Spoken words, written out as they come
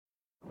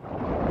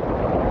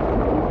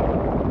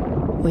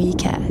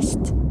WeCast.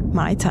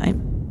 My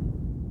time.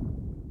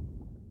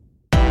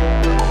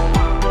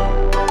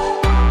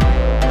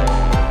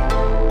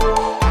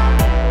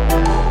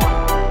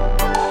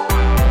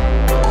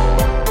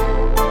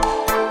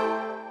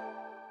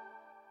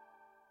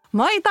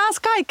 Moi taas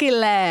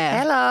kaikille!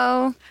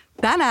 Hello!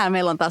 Tänään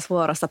meillä on taas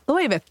vuorossa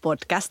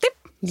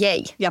Toive-podcasti.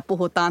 Jei! Ja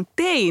puhutaan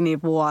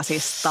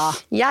teinivuosista.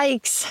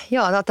 Jaiks!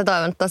 Joo, te olette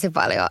toivonut tosi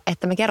paljon,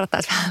 että me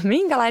kerrottaisiin vähän,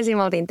 minkälaisia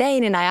me oltiin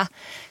teininä ja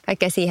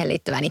kaikkea siihen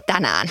liittyvää, niin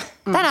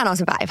tänään on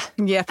se päivä.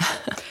 Jep.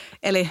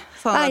 Eli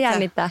vähän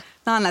jännittää.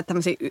 Nämä on näitä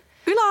tämmöisiä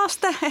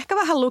yläaste, ehkä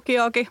vähän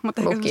lukioakin.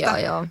 Mutta lukio,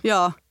 joo.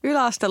 Joo,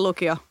 yläaste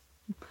lukio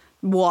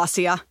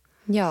vuosia.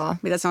 Joo.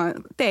 Mitä se on?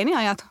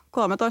 Teiniajat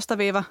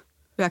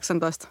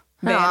 13-19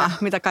 V-nä,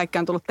 mitä kaikkea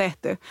on tullut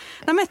tehtyä.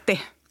 No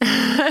Metti,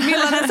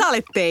 millainen sä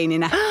olit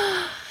teininä?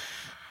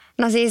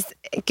 No siis,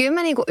 kyllä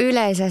mä niinku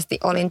yleisesti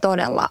olin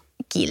todella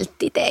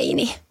kiltti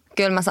teini.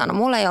 Kyllä mä sanon,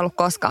 mulla ei ollut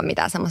koskaan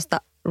mitään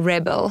semmoista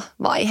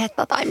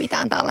rebel-vaihetta tai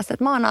mitään tällaista.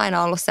 Mä oon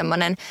aina ollut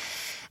semmoinen,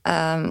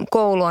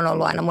 koulu on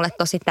ollut aina mulle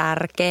tosi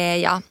tärkeä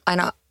ja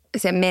aina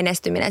se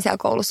menestyminen siellä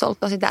koulussa on ollut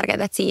tosi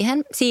tärkeää. Että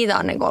siitä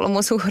on niinku ollut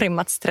mun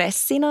suurimmat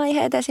stressin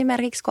aiheet,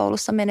 esimerkiksi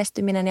koulussa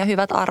menestyminen ja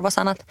hyvät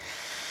arvosanat.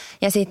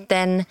 Ja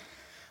sitten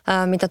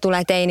mitä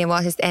tulee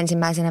teinivuosista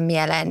ensimmäisenä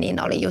mieleen,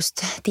 niin oli just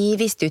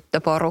tiivis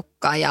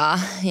tyttöporukka ja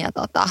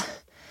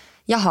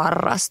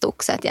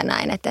harrastukset ja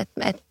näin. Että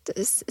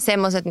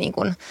semmoiset niin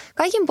kuin,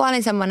 kaikin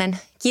puolin semmoinen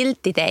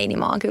kiltti teini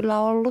mä oon kyllä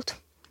ollut.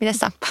 Mitäs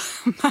sä?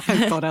 Mä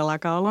en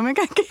todellakaan ollut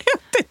mikään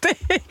kiltti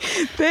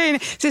teini.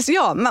 Siis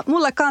joo,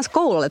 mulle kans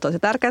koulu oli tosi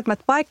tärkeää,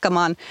 että vaikka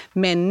mä oon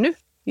mennyt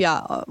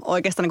ja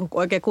oikeastaan niin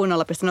oikein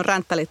kunnolla pistänyt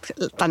ränttäliksi,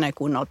 tai ei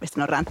kunnolla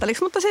pistänyt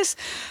ränttäliksi, mutta siis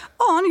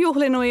oon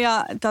juhlinut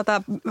ja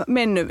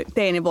mennyt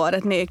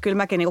teinivuodet, niin kyllä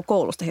mäkin niin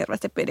koulusta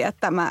hirveästi pidin,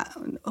 että mä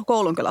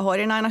koulun kyllä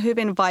hoidin aina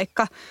hyvin,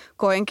 vaikka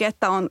koinkin,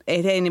 että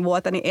ei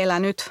teinivuoteni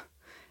elänyt.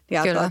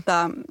 Ja,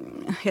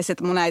 ja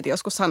sitten mun äiti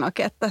joskus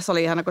sanoikin, että se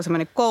oli ihana, kun se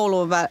meni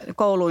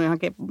kouluun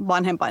johonkin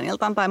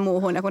vanhempainiltaan tai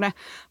muuhun. Ja kun ne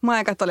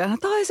maikat oli,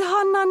 että se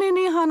Hanna on niin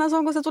ihana, se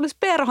on kun se tulisi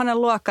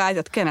perhonen luokkaan äiti,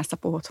 että kenestä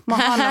puhut?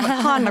 Mä oon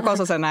Hanna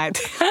Kososen äiti.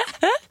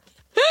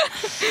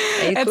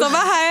 Että on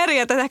vähän eri,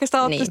 että ehkä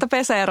sitä otti sitä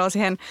pesäeroa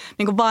siihen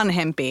niin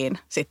vanhempiin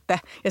sitten.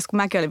 Ja kun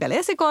mäkin olin vielä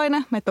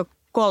esikoinen, meitä on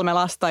 3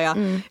 lasta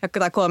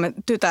tai 3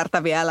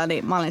 tytärtä vielä,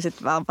 niin mä olin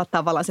sitten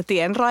tavallaan se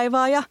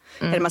tienraivaaja.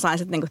 Eli mä sain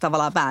sitten niin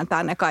tavallaan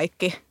vääntää ne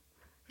kaikki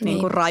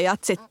niin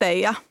rajat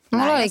sitten. Ja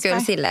mulla oli kyllä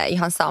silleen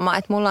ihan sama,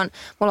 että mulla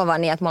on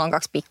vaan niin, että mulla on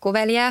 2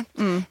 pikkuveljeä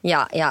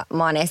ja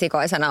mä oon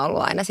esikoisena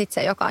ollut aina sitten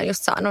se, joka on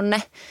just saanut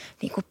ne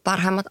niin kuin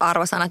parhaimmat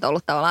arvosanat,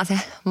 ollut tavallaan se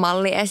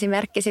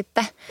malliesimerkki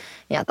sitten.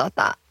 Ja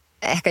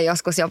ehkä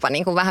joskus jopa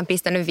niin kuin vähän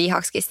pistänyt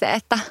vihaksikin se,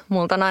 että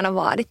multa on aina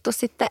vaadittu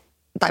sitten,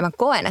 tai mä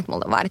koen, että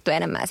multa on vaadittu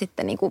enemmän ja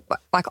sitten niin kuin,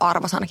 vaikka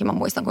arvosanakin mä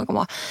muistan,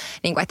 kuinka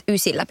niin kuin, että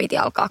ysillä piti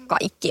alkaa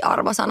kaikki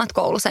arvosanat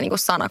koulussa niin kuin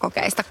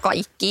sanakokeista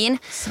kaikkiin.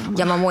 Sama.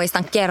 Ja mä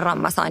muistan kerran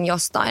mä sain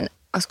jostain,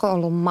 olisiko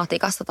ollut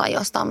matikasta tai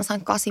jostain, mä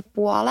sain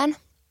 8,5.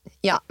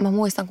 Ja mä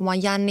muistan, kun mä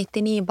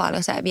jännitti niin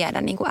paljon se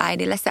viedä niin kuin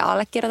äidille se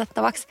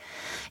allekirjoitettavaksi.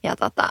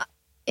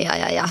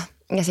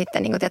 Ja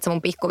sitten niin kuin, tiedätkö,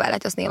 mun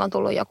pikkuveljet, jos niillä on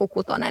tullut joku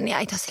 6, niin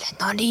äiti on silleen,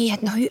 no niin,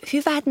 että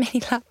hyvä, että meni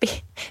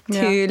läpi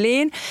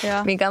tyyliin.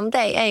 Mikä,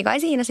 mutta ei kai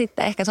siinä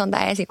sitten, ehkä se on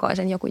tämä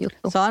esikoisen joku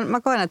juttu.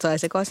 Mä koen, että se on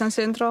esikoisen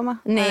syndrooma.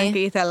 Niin.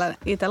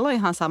 Itsellä on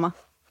ihan sama.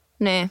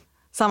 Niin.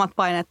 Samat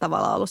paineet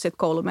tavallaan ollut siitä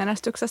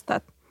koulumenestyksestä.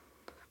 Että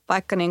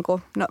vaikka niin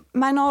kuin, no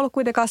mä en ole ollut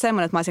kuitenkaan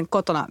semmoinen, että mä olisin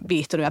kotona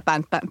viihtynyt ja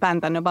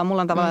päntänyt, vaan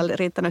mulla on tavallaan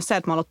riittänyt se,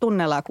 että mä oon ollut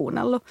tunneilla ja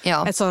kuunnellut.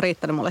 Että se on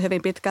riittänyt mulle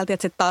hyvin pitkälti.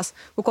 Että sitten taas,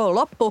 kun koulu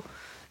loppui,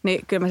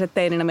 niin kyllä mä sitten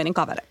teininä menin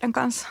kavereiden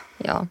kanssa.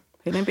 Joo.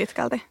 Hyvin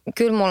pitkälti.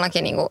 Kyllä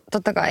mullakin niin kuin,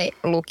 totta kai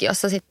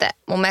lukiossa sitten,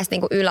 mun mielestä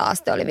niin kuin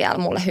yläaste oli vielä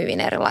mulle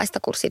hyvin erilaista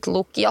kuin sitten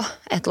lukio.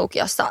 Että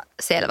lukiossa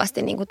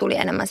selvästi niin kuin tuli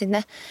enemmän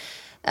sitten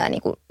ne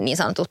niin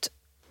sanotut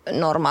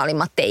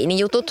normaalimmat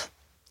teinijutut.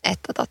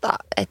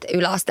 Että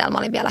yläasteella mä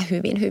olin vielä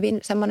hyvin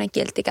semmoinen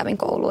kiltti, kävin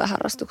kouluun ja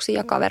harrastuksia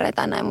ja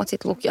kavereita ja näin, mutta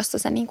sitten lukiossa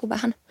se niin kuin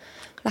vähän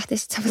lähti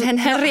sitten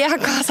semmoisen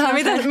riakasaan.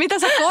 Mitä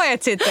sä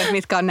koet sitten,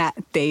 mitkä on nämä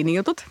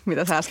teinijutut,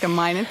 mitä sä äsken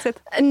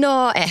mainitsit?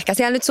 No ehkä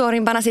siellä nyt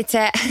suorimpana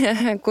sitten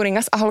se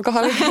kuningas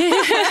alkoholi,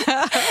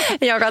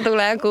 joka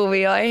tulee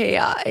kuvioihin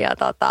ja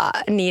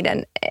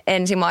niiden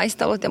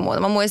ensimaistelut ja muuta.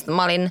 Mä muistan,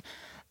 mä olin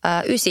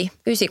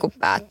ysi kun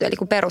päättyi, eli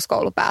kun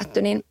peruskoulu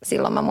päättyi, niin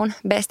silloin mä mun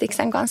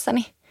bestiksen kanssa,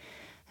 niin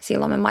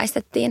silloin me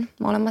maistettiin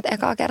molemmat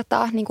ekaa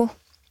kertaa niin kuin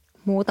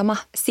muutama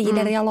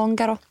siideri ja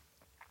lonkero.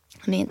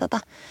 Niin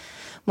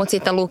mutta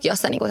sitten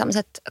lukiossa niin kuin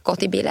tämmöiset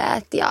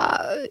kotibileet ja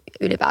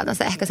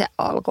ylipäätänsä ehkä se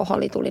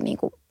alkoholi tuli niin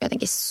kuin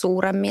jotenkin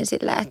suuremmin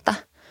silleen, että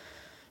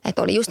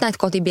oli just näitä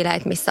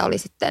kotibileitä, missä oli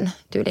sitten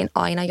tyylin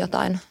aina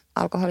jotain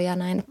alkoholia ja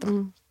näin. Että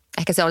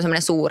ehkä se oli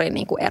semmoinen suuri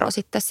niin kuin ero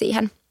sitten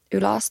siihen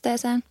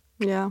yläasteeseen.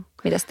 Joo.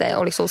 Mitäs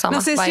oliko sulla sama?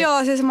 No siis vai?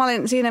 Joo, siis mä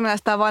olin siinä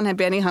mielessä tämä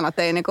vanhempien ihana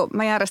teini, kun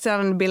mä järjestin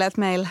aina ne bileet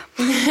meillä.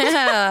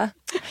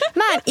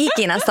 Mä en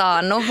ikinä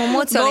saanut, mun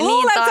mut se oli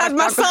niin tarkka.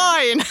 Että mä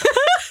sain!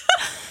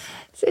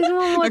 Siis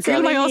mun mut se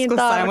oli niin tarkka. Kyllä mä joskus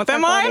sain, mutta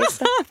en mä aina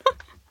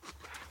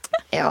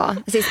Joo,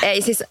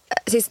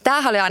 siis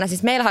tämähän oli aina,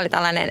 siis meillä oli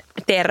tällainen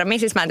termi,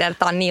 siis mä en tiedä, että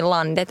tämä on niin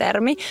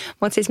lande-termi,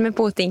 mutta siis me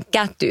puhuttiin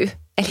käty,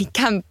 eli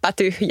kämppä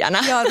tyhjänä.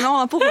 Joo, me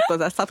ollaan puhuttu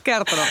tästä, sä oot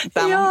kertonut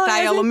tämän, tämä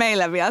ei ollut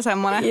meille vielä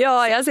semmoinen.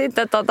 Joo, ja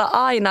sitten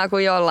aina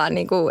kun jollain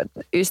niinku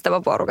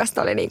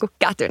ystäväporukasta oli niinku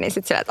käty, niin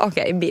sitten silleen, että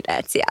okei,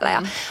 bileet siellä.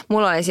 Ja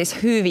mulla oli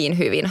siis hyvin,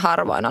 hyvin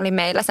harvoin oli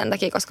meillä sen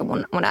takia, koska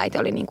mun äiti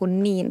oli niinku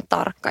niin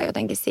tarkka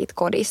jotenkin siitä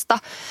kodista.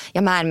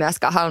 Ja mä en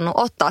myöskään halunnut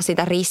ottaa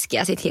sitä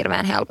riskiä sit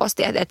hirveän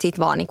helposti, että sit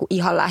vaan niinku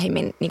ihan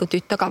lähimmin niinku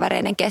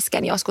tyttökavereiden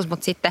kesken joskus.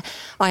 Mutta sitten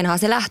ainahan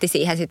se lähti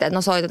siihen sitten, että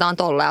no soitetaan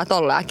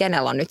tolle ja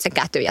kenellä on nyt se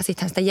käty. Ja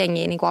sittenhän sitä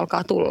jengiä niinku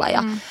alkaa tulla.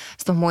 Ja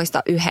sitten mä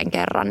muistan yhden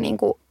kerran,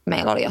 niinku,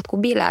 meillä oli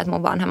jotkut bileet,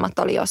 mun vanhemmat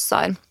oli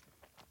jossain.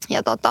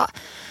 Ja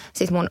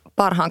sitten mun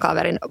parhaan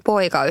kaverin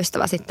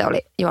poikaystävä sitten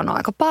oli juonut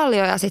aika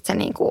paljon ja sitten se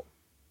niinku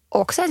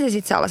oksensi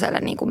sitten sellaiselle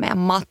niinku meidän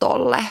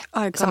matolle,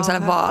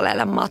 semmoiselle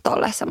vaalealle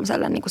matolle,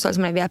 semmoiselle niinku se oli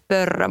semmoinen vielä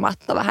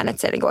pörrömatto vähän,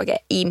 että se niinku oikein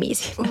imi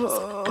sinne.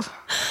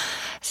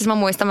 Siis mä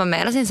muistan, mä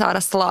meinasin saada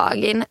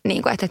slagin,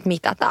 niinku, että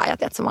mitä tää, ja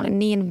tiiätkö, mä olin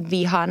niin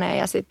vihainen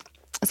ja sitten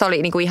se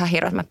oli niinku ihan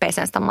hirveä, että mä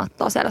pesen sitä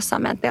mattoa siellä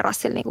jossain meidän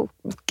terassilla niinku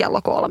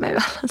kello 3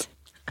 yöllä.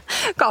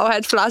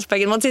 Kauheat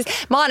flashbackit, mutta siis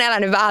mä oon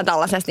elänyt vähän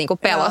tällaisessa niinku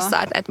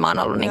pelossa, että mä oon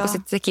ollut niinku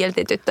sit se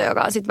kiltti tyttö,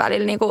 joka on sit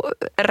välillä niinku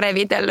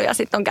revitellyt ja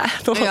sitten on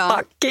tullut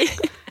takkiin.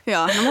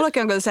 Joo, no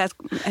mullakin on kyllä se,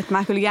 että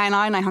mä kyllä jäin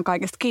aina ihan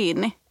kaikesta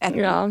kiinni. Että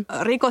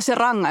rikos ja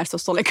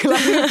rangaistus oli kyllä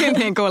hyvin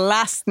niin kuin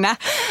läsnä.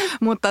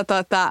 Mutta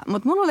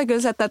mulla oli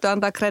kyllä se, että täytyy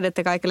antaa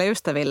kreditti kaikille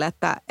ystäville,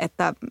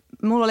 että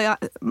mulla oli,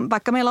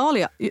 vaikka meillä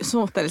oli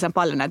suhteellisen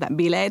paljon näitä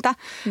bileitä,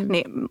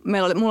 niin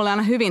mulla oli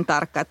aina hyvin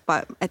tarkka,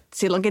 että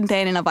silloinkin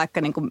teininä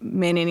vaikka niin kuin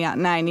menin ja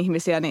näin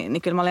ihmisiä,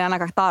 niin kyllä mä olin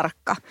aina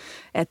tarkka.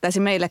 Että esimerkiksi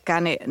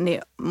meillekään,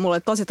 niin mulla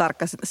oli tosi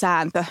tarkka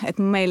sääntö,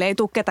 että meille ei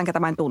tule ketään, ketä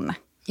mä en tunne.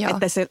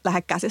 Että se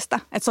lähde käsistä.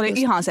 Että se oli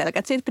ihan selkeä.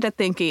 Että siitä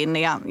pidettiin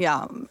kiinni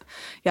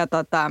ja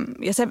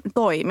se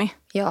toimi.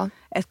 Joo.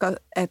 Että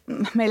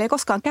meillä ei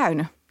koskaan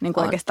käynyt niin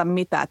kuin oikeastaan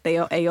mitään. Että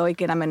ei ole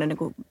ikinä mennyt niin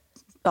kuin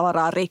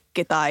tavaraa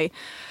rikki tai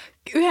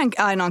yhden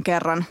ainoan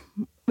kerran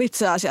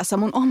itse asiassa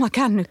mun oma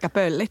kännykkä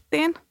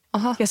pöllittiin.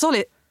 Aha. Ja se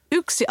oli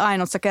yksi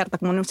ainut se kerta,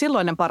 kun mun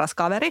silloinen paras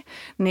kaveri,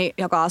 niin,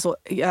 joka asui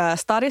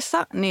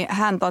stadissa, niin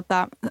hän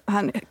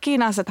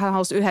Kiinassa, että hän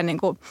halusi yhden niin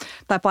kuin,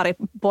 tai pari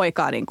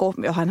poikaa, niin kuin,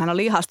 johon hän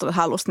oli ihastunut,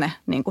 halusi ne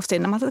niin kuin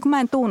sinne. Mä ajattelin, että kun mä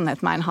en tunne,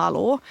 että mä en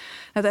halua.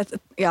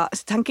 Ja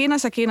sitten hän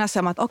Kiinassa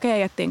ja mä että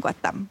okei, että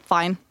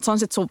fine, se on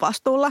sitten sun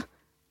vastuulla.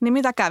 Niin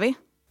mitä kävi?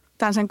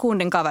 Tämän sen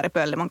kundin kaveri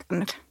pölli mun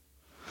kännykän.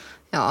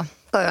 Joo,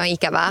 toi on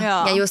ikävää.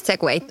 Joo. Ja just se,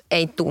 kun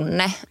ei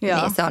tunne,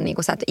 niin se on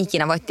niinku, sä et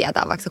ikinä voi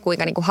tietää, vaikka sä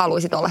kuinka niinku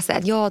haluisit olla se,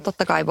 että joo,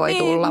 totta kai voi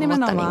tulla.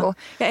 Nimenomaan. Mutta niinku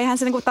ja eihän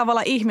se niinku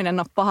tavallaan ihminen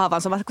ole paha,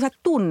 vaan se on, kun sä et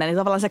tunne, niin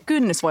tavallaan se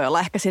kynnys voi olla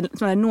ehkä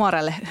semmoinen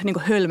nuorelle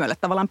niinku hölmölle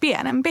tavallaan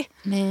pienempi.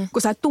 Niin.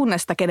 Kun sä et tunne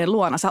sitä, kenen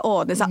luona sä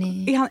oot, niin sä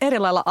ihan eri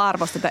lailla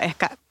arvostat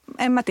ehkä,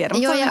 en mä tiedä,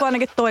 mutta se niinku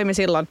ainakin toimi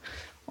silloin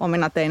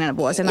omina teineen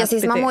vuosina. Ja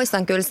siis mä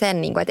muistan kyllä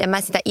sen, että en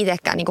mä sitä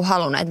itsekään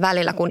halunnut, että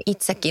välillä kun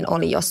itsekin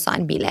oli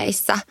jossain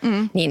bileissä,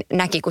 niin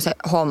näki, kun se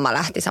homma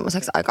lähti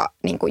semmoiseksi aika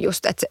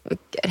just, että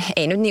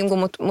ei nyt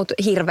mutta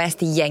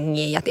hirveästi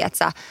jengiä ja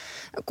tiedätkö,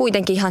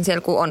 kuitenkin ihan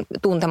siellä, kun on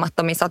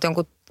tuntemattomia, sä oot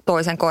jonkun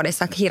toisen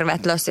kodissa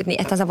hirveät lössit,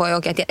 niin että sä voi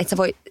oikein, että sä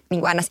voi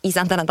ns.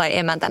 Isäntänä tai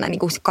emäntänä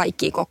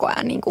kaikki koko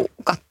ajan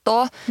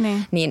kattoo,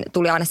 niin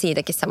tuli aina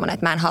siitäkin semmoinen,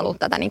 että mä en halua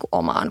tätä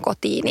omaan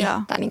kotiini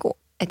tai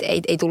että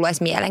ei tullut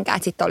edes mielenkään.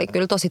 Että sitten oli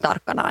kyllä tosi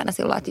tarkkana aina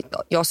silloin, että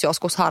jos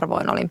joskus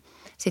harvoin oli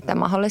sitten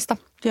mahdollista.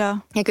 Ja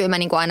kyllä mä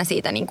aina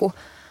siitä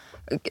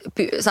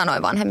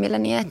sanoin vanhemmille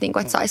niin, että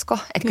saisiko.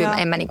 Että kyllä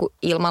en mä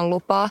ilman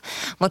lupaa.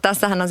 Mutta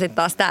tässähän on sitten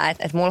taas tämä,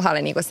 että mulla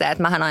oli se,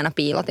 että mähän aina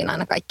piilotin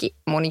aina kaikki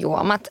mun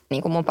juomat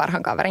mun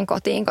parhaan kaverin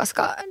kotiin,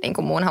 koska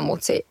munhan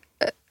mutsi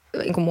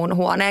mun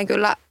huoneen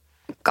kyllä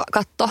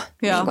katto.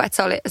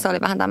 Että se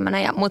oli vähän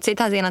tämmöinen. Mutta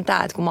sittenhän siinä on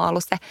tämä, että kun mä oon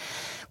ollut se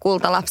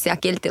kultalapsi ja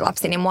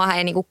kilttilapsi, niin muahan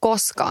ei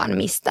koskaan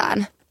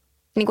mistään.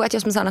 Että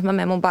jos mä sanon, että mä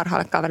menen mun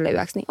parhaalle kaverille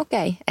yöksi, niin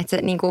okei. Että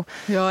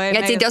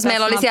sitten jos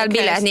meillä oli siellä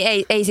bileet,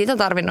 niin ei siitä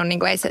tarvinnut,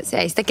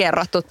 ei sitä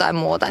kerrottu tai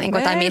muuta.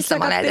 Tai missä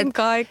mä olen.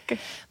 Kaikki.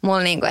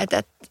 Mulla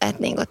että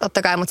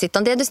totta kai, mutta sitten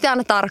on tietysti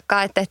aina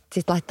tarkkaa, että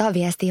sitten laittaa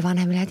viestiä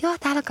vanhemmille, että joo,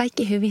 täällä on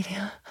kaikki hyvin.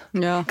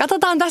 Joo.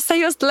 Katsotaan tässä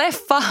just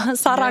leffa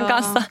Saran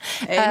kanssa.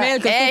 Ei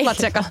meiltä tuplat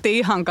sekattiin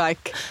ihan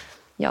kaikki.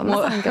 Joo, mä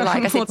sain kyllä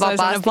aika sit vapaasti.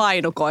 Mutta se oli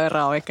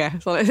vainukoira oikein.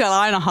 Se oli siellä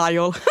aina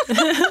hajulla.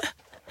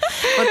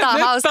 Mutta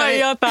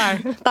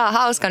tää on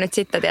hauska nyt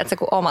sitten, tiedätkö,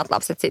 kun omat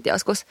lapset sitten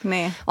joskus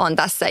on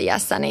tässä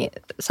iässä, niin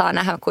saa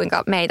nähdä,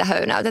 kuinka meitä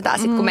höynäytetään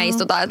sitten, kun me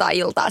istutaan jotain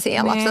iltaa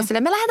siinä lapsella.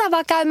 Silleen, me lähdetään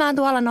vaan käymään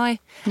tuolla noin.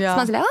 Sitten mä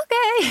oon silleen,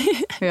 okei.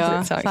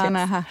 Joo, saa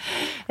nähdä.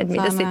 Että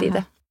mitä sitten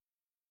itse?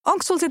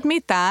 Onko sulla sitten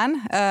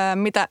mitään,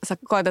 mitä sä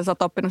koet, että sä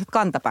oot oppinut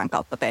kantapään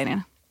kautta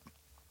teininä?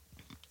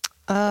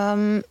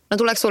 No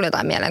tuleeko sulla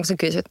jotain mieleen, kun sä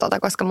kysyt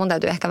koska mun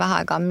täytyy ehkä vähän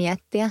aikaa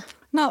miettiä.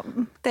 No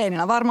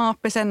teininä varmaan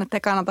oppi sen, että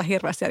ei kannata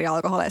hirveästi eri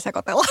alkoholeja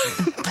sekoitella.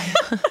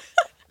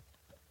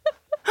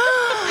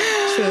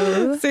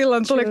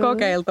 Silloin tuli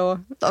kokeiltua.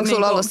 Onko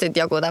sulla ollut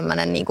sitten joku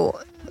tämmöinen,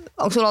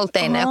 onko sulla ollut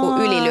teinä joku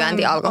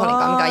ylilyönti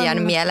alkoholikaan, mikä on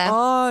jäänyt mieleen?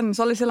 On.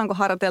 Se oli silloin, kun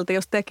harjoiteltiin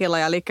just tekila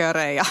ja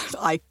liköreja ja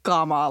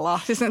aikkaamalaa.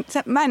 Siis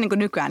mä en niin kuin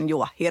nykyään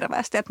juo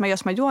hirveästi. Että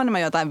jos mä juon, niin mä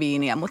juon jotain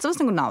viiniä, mutta se on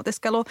niin kuin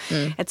nautiskelu.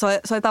 Että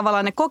se oli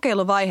tavallaan ne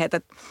kokeiluvaiheet,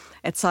 että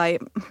sai,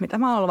 mitä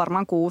mä oon ollut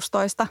varmaan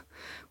 16,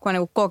 kun on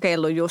niin kuin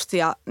kokeillut just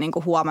ja niin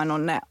kuin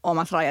huomannut ne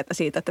omat rajat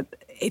siitä, että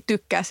ei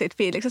tykkää siitä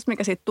fiiliksestä,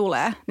 mikä siitä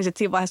tulee. Niin sitten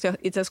siinä vaiheessa,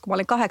 itse asiassa kun mä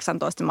olin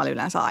 18, mä olin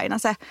yleensä aina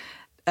se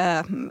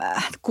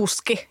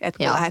kuski, että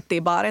kun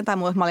lähdettiin baariin tai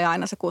muuta, mä olin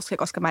aina se kuski,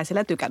 koska mä en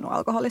sille tykännyt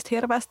alkoholista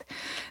hirveästi.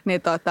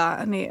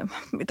 Niin,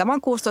 mitä mä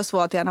oon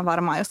 16-vuotiaana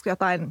varmaan just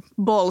jotain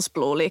Balls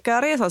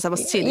Blue-likööriä, se on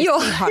semmoista sinistä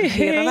ihan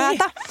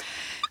hirveätä.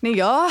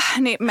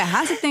 Niin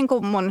mehän sitten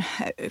niinku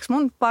yksi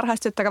mun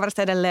parhaista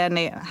tyttökaverista edelleen,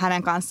 niin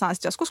hänen kanssaan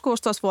sitten joskus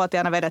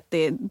 16-vuotiaana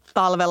vedettiin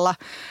talvella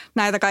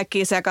näitä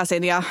kaikkia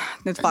sekaisin ja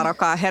nyt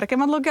varokaa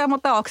herkimmät lukea,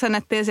 mutta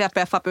oksennettiin siellä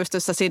peffa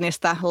pystyssä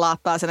sinistä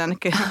laattaa sen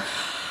ainakin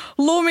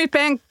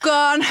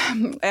lumipenkkaan,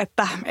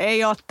 että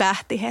ei ole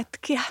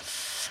tähtihetkiä.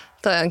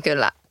 Toi on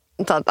kyllä,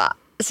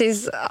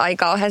 siis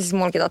aika kauhean, siis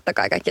mullakin totta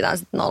kai kaikki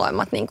tällaiset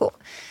noloimmat niin kuin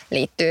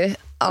liittyy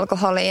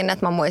alkoholiin.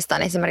 Että mä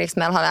muistan esimerkiksi,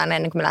 meillä oli aina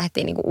ennen kuin me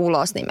lähdettiin niin kuin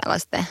ulos, niin meillä oli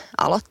sitten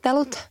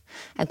aloittelut.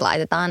 Että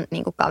laitetaan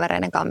niin kuin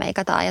kavereiden kanssa,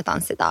 meikataan ja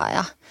tanssitaan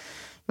ja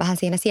vähän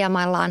siinä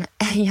siemaillaan.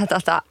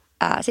 Ja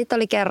sitten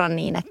oli kerran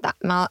niin, että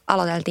me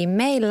aloiteltiin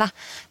meillä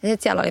ja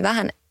sitten siellä oli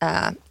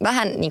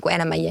vähän niin kuin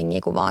enemmän jengiä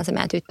kuin vaan se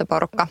meidän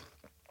tyttöporukka.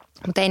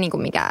 Mutta ei niin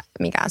kuin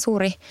mikään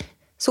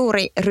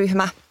suuri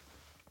ryhmä.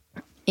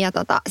 Ja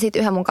sitten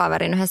yhden mun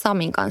kaverin, yhden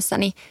Samin kanssa,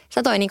 niin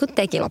se toi niinku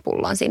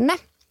tekilapullon sinne.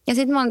 Ja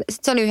sitten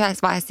se oli yhdessä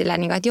vaiheessa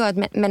silleen, niinku, että joo, että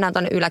me mennään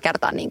tuonne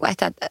yläkertaan, niinku,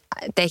 että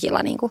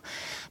tekila. Niinku.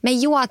 Me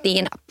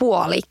juotiin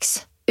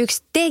puoliksi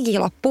yksi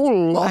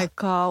tekilapullo. Ai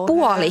kauhea.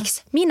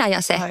 Puoliksi, minä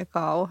ja se. Ai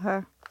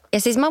kauhea.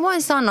 Ja siis mä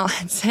voin sanoa,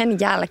 että sen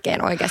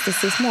jälkeen oikeasti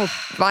siis mulla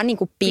vaan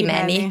niinku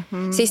pimeni.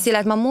 Siis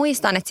silleen, että mä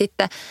muistan, että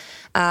sitten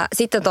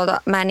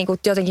mä en niinku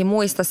jotenkin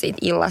muista siitä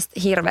illasta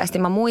hirveästi.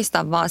 Mä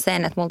muistan vaan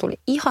sen, että mulla tuli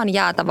ihan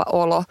jäätävä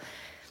olo.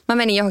 Mä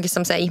menin johonkin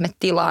semmoiseen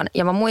ihmetilaan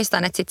ja mä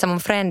muistan, että sitten se mun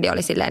frendi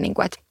oli silleen,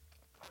 niinku, että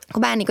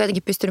kun mä en niinku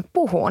jotenkin pystynyt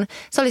puhumaan.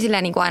 Se oli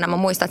silleen niinku aina, mä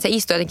muistan, että se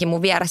istui jotenkin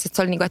mun vieressä. Että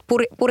se oli niinku, että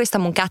purista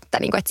mun kättä.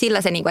 Niinku, että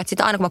sillä se, niinku, että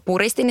sitten aina kun mä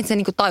puristin, niin se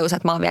niinku tajusi,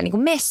 että mä oon vielä niinku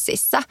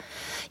messissä.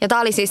 Ja tää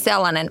oli siis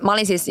sellainen, mä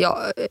olin siis jo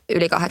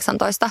yli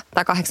 18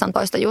 tai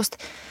 18 just.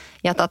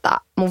 Ja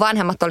mun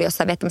vanhemmat oli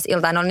jossain viettämässä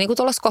iltaa ja ne oli niinku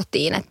tulossa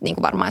kotiin, että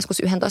niinku varmaan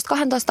joskus 11-12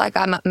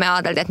 aikaa. Ja me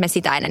ajateltiin, että me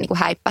sitä ennen niinku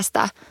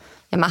häippästään.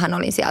 Ja mähän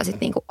olin siellä sitten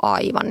niinku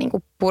aivan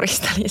niinku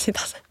puristelin sitä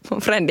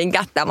mun friendin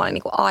kättä ja mä olin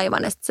niinku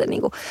aivan. Ja sitten se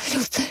niinku,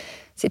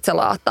 sit se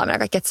laattaa minä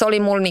kaikki. Et se oli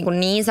mulla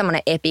niin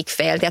semmoinen epic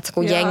fail, että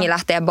kun jengi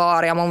lähtee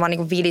baariin ja mun vaan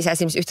niinku vilisee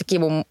esimerkiksi yhtäkkiä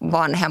mun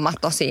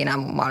vanhemmat on siinä.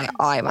 Mä olin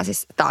aivan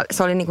siis,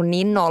 se oli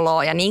niin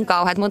noloa ja niin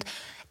kauheat, mutta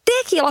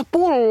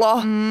tekilapullo.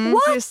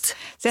 What?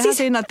 Sehän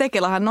siinä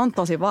tekilahan on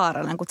tosi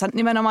vaarallinen, kun sä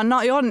nimenomaan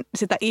on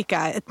sitä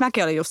ikää. Että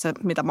mäkin olin just se,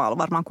 mitä mä olin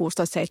varmaan 16-17,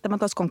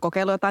 kun on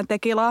kokeillut jotain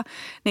tekilaa.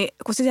 Niin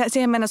kun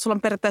siihen mennessä sulla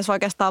on periaatteessa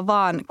oikeastaan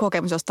vaan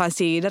kokemus jostain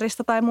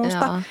siideristä tai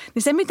muusta. Joo.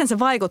 Niin se, miten se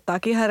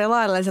vaikuttaakin ihan eri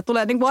lailla, niin se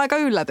tulee niin kuin aika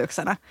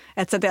yllätyksenä.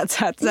 Että sä tiedät,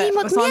 että se,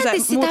 niin, se on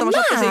se muutama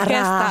shotti siinä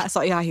kestää. Se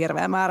on ihan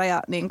hirveä määrä.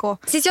 Ja niin kuin.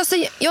 Siis jos sä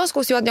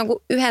joskus juot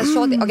jonkun yhden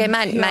shotin, okei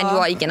mä en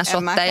juo ikinä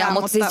shotteja,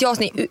 mutta siis jos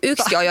niin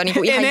yksi on jo niin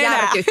kuin ihan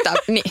järkyttävä.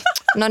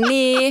 No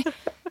niin,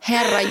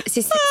 herra,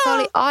 siis se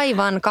oli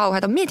aivan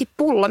kauheata. Mieti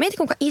pullo, mieti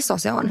kuinka iso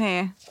se on.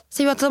 Niin.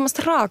 Se juot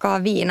semmoista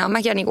raakaa viinaa.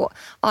 Mäkin olen niinku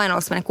aina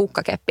ollut semmoinen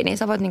kukkakeppi, niin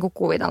sä voit niinku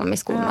kuvitella,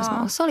 missä kunnossa mä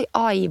oon. Se oli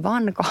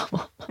aivan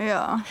kauheaa.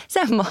 Joo.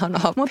 Sen mä oon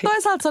oppinut. Mutta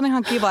toisaalta se on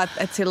ihan kiva,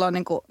 että silloin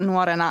niinku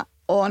nuorena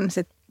on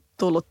sit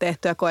tullut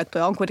tehtyä ja koettu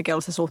ja on kuitenkin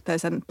ollut se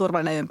suhteellisen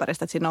turvallinen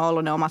ympäristö, että siinä on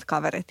ollut ne omat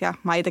kaverit ja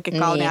mä itsekin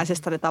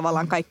kauniaisista, niin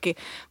tavallaan kaikki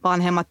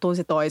vanhemmat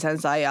tunsi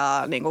toisensa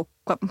ja niin kuin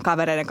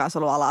kavereiden kanssa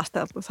ollut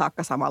ala-asteelta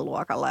saakka saman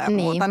luokalla ja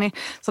muuta, niin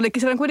se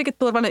olikin sellainen kuitenkin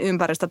turvallinen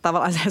ympäristö,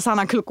 tavallaan se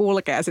sana kyllä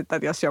kulkee sitten,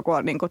 että jos joku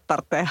on niin kuin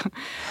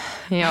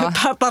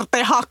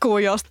tarvitsee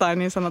hakuun jostain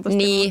niin sanotusti.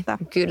 Niin, mutta.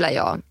 Kyllä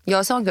joo.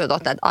 Joo, se on kyllä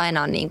totta, että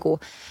aina on niin kuin,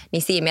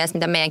 niin siinä mielessä,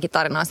 mitä meidänkin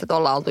tarinasta, että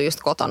ollaan oltu just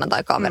kotona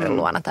tai kaverin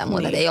luona tai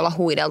muuta, että ei olla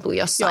huideltu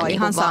jossain joo, niin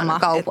kuin vaan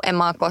en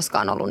mä ole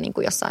koskaan ollut niin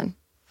kuin jossain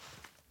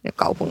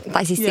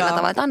tai siis sillä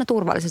tavalla, että aina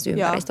turvallisessa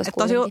ympäristössä.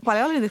 Tosi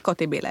paljon oli niitä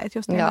kotibileitä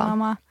just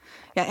nimenomaan.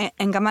 Ja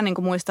enkä mä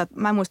niinku muista,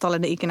 mä en muista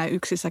olleeni ikinä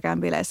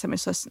yksissäkään bileissä,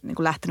 missä olisi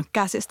niinku lähtenyt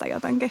käsistä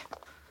jotenkin.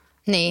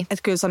 Niin.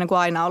 Että kyllä se on niinku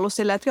aina ollut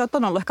silleen, että joo,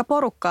 on ollut ehkä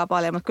porukkaa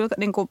paljon, mutta kyllä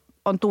niinku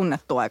on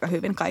tunnettu aika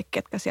hyvin kaikki,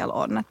 ketkä siellä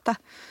on. Että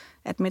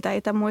mitä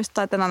itse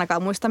muistaa, että en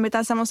ainakaan muista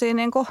mitään semmoisia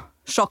niinku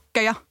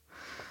shokkeja.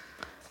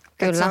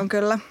 Kyllä. Se on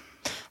kyllä.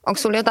 Onko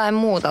sulla jotain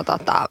muuta,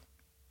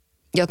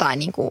 jotain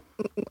niinku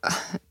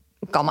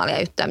kamalia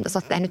juttuja, mitä sä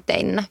oot tehnyt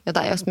teininä?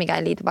 Jotain, mikä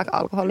ei liity vaikka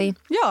alkoholiin?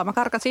 Joo, mä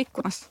karkasin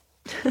ikkunassa.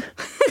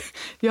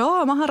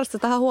 Joo, mä harrastin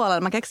tähän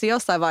huolella. Mä keksin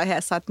jossain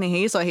vaiheessa, että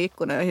niihin isoihin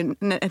ikkunoihin,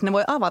 että ne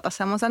voi avata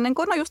semmoisen, niin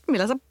no just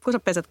millä kun sä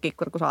peset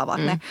ikkunat, kun sä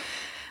avaat ne.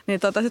 Niin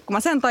sitten kun mä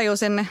sen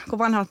tajusin, kun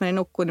vanhemmat meni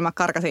nukkuun, niin mä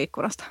karkasin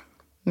ikkunasta.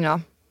 Joo.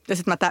 Ja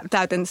sitten mä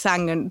täytin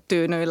sängyn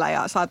tyynyillä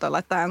ja saatoin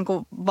laittaa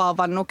jonkun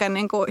vauvan nuken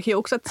niin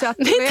hiukset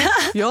sieltä. Mitä?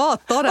 Joo,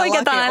 todellakin.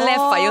 Oikein tällainen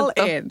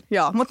leffajuttu.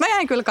 Joo, mutta mä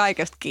jäin kyllä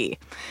kaikesta kiinni.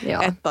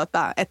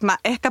 Että mä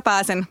ehkä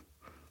pääsen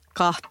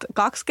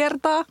 2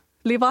 kertaa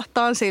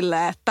livahtaan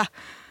silleen, että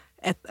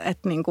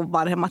niin kuin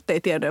vanhemmat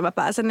ei tiedä, ja mä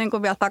pääsen niin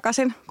kuin vielä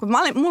takaisin.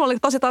 Mulla oli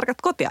tosi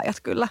tarkat kotiajat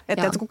kyllä.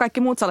 Että kun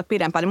kaikki muut saa olla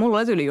pidempään, niin mulla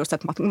oli yli just,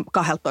 että mä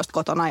 12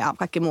 kotona ja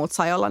kaikki muut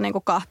sai olla niin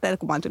kuin 2,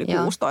 kun mä olin yli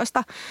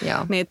 16.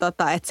 Niin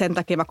että sen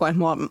takia mä koen,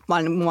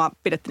 että mua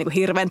pidettiin niin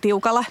kuin hirveän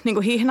tiukalla niin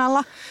kuin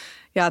hihnalla.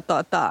 Ja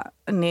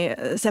niin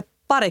se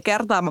pari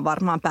kertaa mä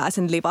varmaan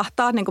pääsin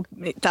livahtaa, niin kuin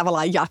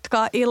tavallaan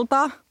jatkaa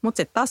iltaa. Mutta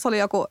sitten taas oli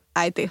joku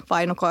äiti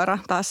vainukoira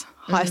taas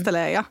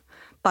haistelee ja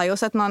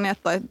tajus, että no niin,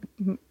 että toi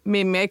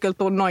Mimmi ei kyllä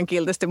tule noin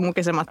kiltisti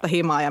mukisematta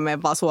himaa ja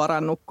mene vaan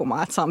suoraan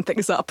nukkumaan, että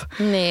something's up.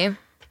 Niin.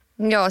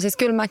 Joo, siis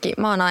kyllä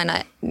mä oon aina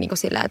niin kuin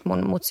silleen, että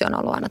mun mutsi on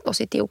ollut aina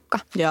tosi tiukka.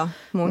 Joo,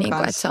 mun niin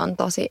kanssa. Että se on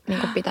tosi niin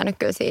kuin pitänyt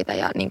kyllä siitä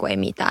ja niin kuin ei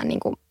mitään niin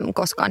kuin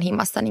koskaan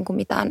himassa niin kuin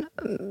mitään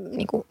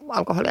niin kuin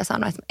alkoholia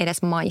saanut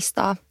edes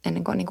maistaa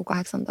ennen kuin on niin kuin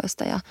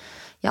 18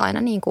 ja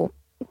aina niin kuin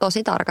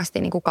tosi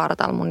tarkasti niin kuin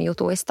kartalla mun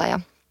jutuista ja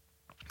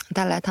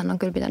tällä, että hän on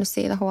kyllä pitänyt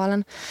siitä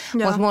huolen.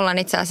 Mutta mulla on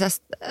itse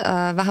asiassa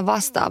vähän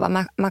vastaava.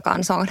 Mä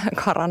kans on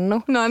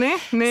karannut. No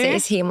niin.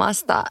 Siis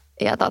himasta.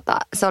 Ja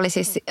se oli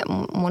siis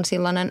mun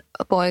silloinen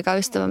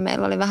poikaystävä.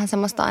 Meillä oli vähän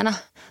semmoista aina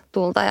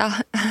tulta ja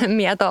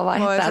mietoa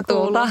vaihtaa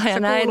tulta ja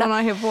näitä. Se kuuluu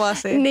noihin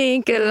vuosiin.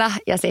 Niin, kyllä.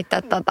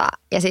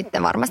 Ja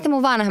sitten varmasti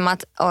mun vanhemmat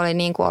oli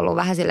niinku ollut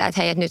vähän silleen,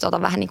 että hei, et nyt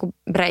ota vähän niinku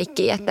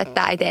breikkiä, että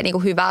tää ei tee niinku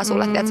hyvää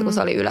sulle. Tiedätkö, kun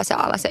se oli ylös ja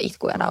alas ja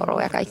itku ja nauru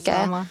ja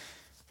kaikkea. Sama.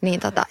 Niin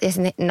ja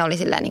sitten ne oli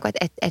silleen,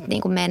 että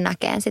niinku menen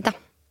näkeen sitä.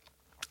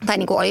 Tai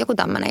niinku oli joku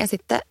tämmöinen ja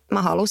sitten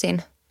mä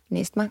halusin,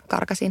 niin sitten mä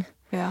karkasin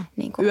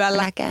niinku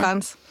yöllä näkeen.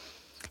 Kans.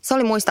 Se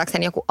oli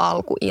muistaakseni joku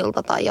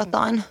alkuilta tai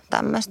jotain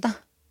tämmöistä.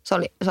 Se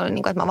oli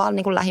niinku, että mä vaan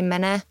niinku lähdin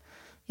menee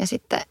ja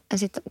sitten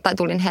tai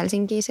tulin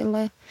Helsinkiin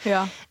silloin.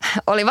 Ja.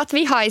 Olivat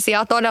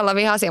vihaisia, todella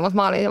vihaisia, mutta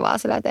mä olin vaan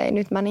silleen, että ei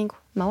nyt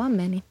mä vaan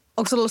menin.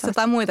 Onko sulla ollut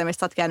jotain muita, mistä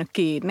sä oot käynyt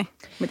kiinni?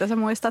 Mitä sä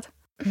muistat?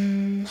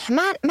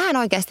 Mä en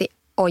oikeasti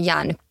ole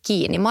jäänyt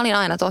kiinni. Mä olin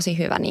aina tosi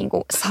hyvä niin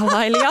kuin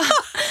salailija.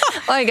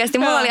 Oikeasti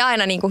mulla oli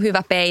aina niin kuin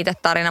hyvä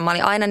peitetarina. Mä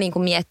olin aina niin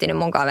kuin miettinyt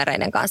mun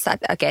kavereiden kanssa,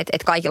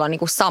 että kaikilla on niin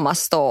kuin sama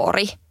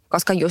story.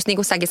 Koska just niin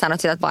kuin säkin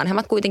sanoit sitä, että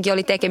vanhemmat kuitenkin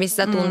oli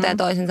tekemisissä tuntee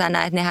toisensa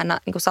näin, että nehän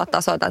niin kuin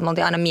saattaa soittaa, että me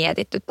oltiin aina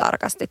mietitty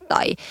tarkasti.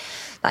 Tai niin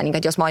kuin,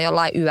 että jos mä oon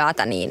jollain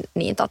yötä, niin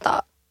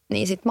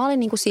sit mä olin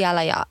niin kuin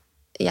siellä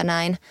ja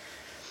näin.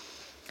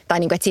 Tai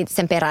niin kuin, että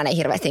sen perään ei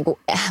hirveästi niin kuin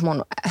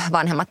mun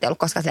vanhemmat ei ollut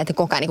koskaan silleen, että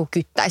koko ajan niin kuin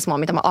kyttäisi mua,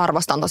 mitä mä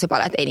arvostan tosi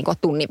paljon, että ei niin kuin ole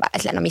tunnin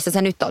väliä silleen, no missä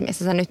sä nyt oot,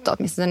 missä sä nyt oot,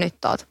 missä sä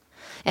nyt oot.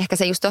 Ehkä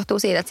se just johtuu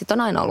siitä, että sit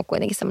on aina ollut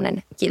kuitenkin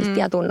semmoinen kiltti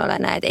ja tunnolla ja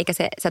näin, että eikä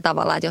se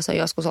tavallaan, että jos on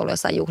joskus ollut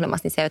jossain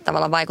juhlimassa, niin se ei ole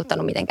tavallaan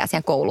vaikuttanut mitenkään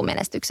siihen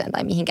koulumenestykseen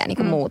tai mihinkään niin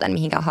kuin muuten,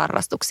 mihinkään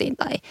harrastuksiin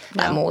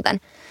tai muuten.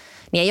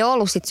 Niin ei ole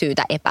ollut sit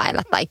syytä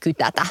epäillä tai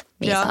kytätä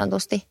niin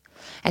sanotusti.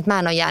 Että mä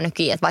en ole jäänyt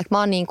kiinni, että vaikka mä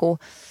oon niin kuin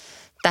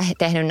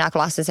tehnyt nämä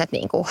klassiset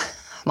niin kuin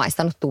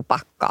maistanut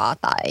tupakkaa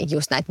tai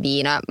just näitä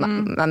viinoja.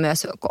 Mä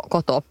myös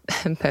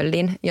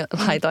kotopöllin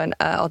laitoin,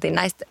 otin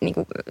näistä niin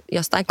kuin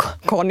jostain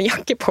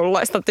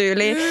konjakkipulloista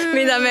tyyliin,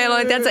 mitä meillä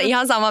oli. Tiedätkö,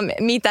 ihan sama,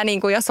 mitä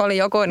niin kuin jos oli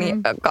joku,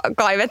 niin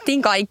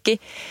kaivettiin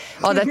kaikki.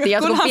 Otettiin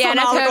jotkut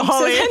pienet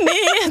hömpsyt.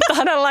 Niin,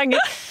 todellakin.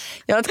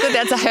 Jotkut,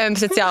 tiedätkö,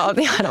 hömpsyt siellä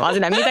oltiin aina vaan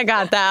silleen,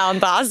 mitäkään tää on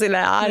taas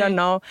silleen, I don't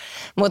know.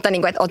 Mutta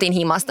niin kuin, että otin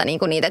himasta niin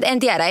kuin niitä. Et en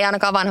tiedä, ei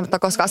ainakaan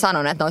vanhemmat koskaan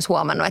sanonut, että ne olisi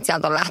huomannut, että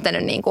sieltä on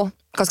lähtenyt niin kuin.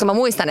 Koska mä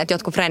muistan, että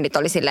jotkut frendit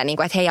oli silleen, niin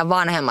kuin, että heidän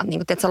vanhemmat, niin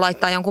kuin, tiedätkö,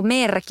 laittaa jonkun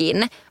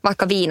merkin,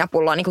 vaikka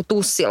viinapulloa niin kuin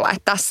tussilla,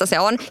 että tässä se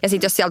on. Ja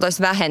sitten jos sieltä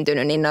olisi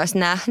vähentynyt, niin ne olisi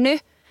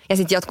nähnyt. Ja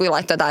sitten jotkut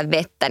laittoi jotain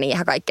vettä niin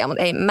ihan kaikkea,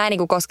 mutta ei, mä en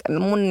niinku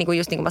koskaan, mun niinku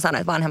just niin kuin mä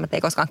sanoin, että vanhemmat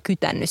ei koskaan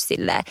kytännyt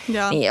silleen.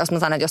 Niin jos mä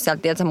sanon, että jos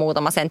sieltä tiedätkö,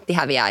 muutama sentti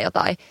häviää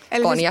jotain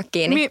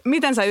konjakkiin. Siis, niin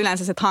miten sä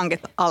yleensä sit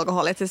hankit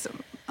alkoholit? Siis,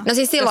 no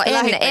siis silloin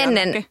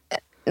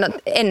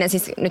ennen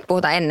siis nyt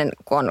puhutaan ennen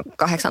kuin on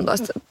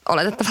 18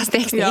 oletettavasti,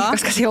 eikö niin?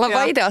 Koska silloin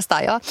voi itse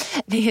ostaa jo.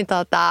 Niin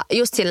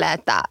just silleen,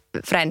 että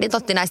frendit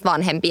otti näistä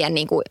vanhempien,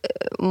 niin kuin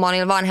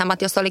monilla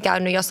vanhemmat, jos oli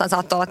käynyt jossain,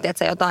 saattoi olla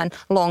tietysti jotain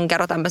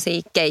lonkero,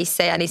 tämmöisiä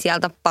keissejä, niin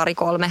sieltä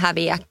 2-3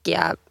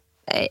 häviäkkiä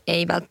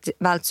ei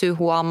vältsyy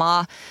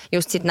huomaa.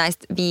 Just sitten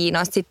näistä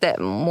viinoista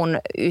sitten mun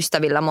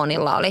ystävillä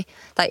monilla oli,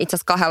 tai itse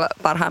asiassa 2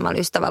 parhaimmalla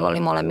ystävällä oli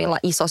molemmilla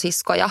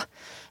isosiskoja,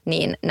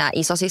 niin nämä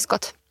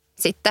isosiskot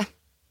sitten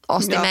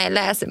osti meille.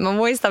 Ja mä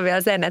muistan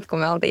vielä sen, että kun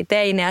me oltiin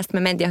teinejä, ja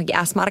sitten me mentiin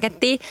johonkin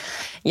S-markettiin.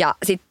 Ja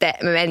sitten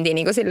me mentiin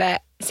niin kuin silleen,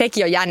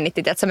 sekin jo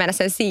jännitti, että mennä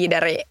sen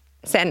siideri,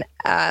 sen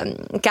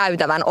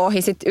käytävän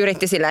ohi. Sitten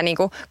yritti silleen niin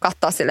kuin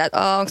katsoa silleen,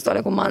 että onko tuolla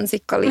joku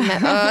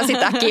mansikkalime.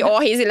 Sitäkin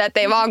ohi silleen, että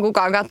ei vaan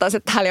kukaan katsoisi,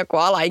 että täällä joku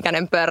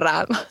alaikäinen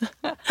pörrää.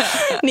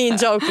 Niin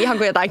joke, ihan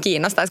kuin jotain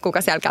kiinnostaisi,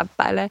 kuka siellä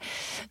käppäilee.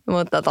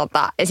 Mutta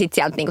ja sitten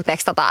sieltä niinku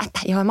tekstataan, että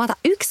joo, mä otan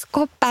 1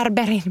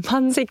 Kopparbergin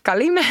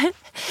mansikkalime,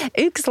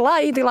 1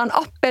 Laitilan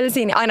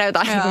appelsiini, aina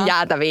jotain niinku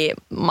jäätäviä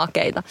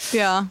makeita.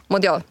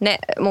 Mutta joo, ne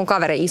mun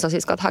kaverin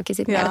isosiskot haki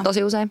sitten meille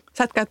tosi usein.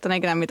 Sä et käyttänyt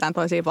ikinä mitään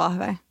toisia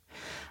vahveja?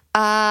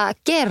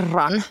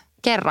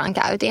 Kerran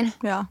käytin.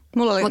 Joo.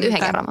 Mut yhden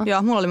kerran vaan.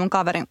 Joo, mulla oli mun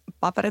kaverin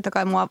paperit,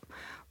 joka mua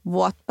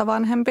vuotta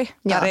vanhempi,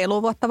 tai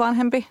reilu vuotta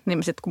vanhempi.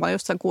 Niin sitten kun mä olin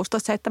just sen 16-17,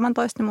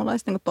 niin mulla oli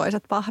niinku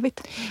toiset pahvit.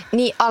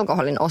 Niin,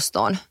 alkoholin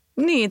ostoon.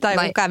 Niin, tai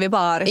kun kävi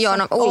baarissa. Joo,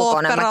 no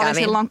ulkona mä kävin. Oli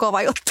silloin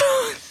kova juttu.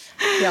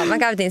 Joo, mä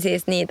käytin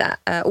siis niitä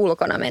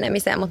ulkona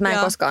menemiseen, mutta mä en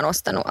koskaan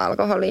ostanut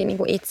alkoholia niin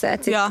kuin itse.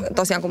 Et sit,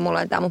 tosiaan kun mulla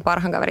oli tämä mun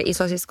parhaan kaveri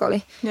isosisko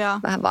oli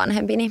vähän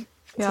vanhempi, niin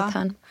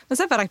sittenhän... No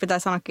sen verran pitää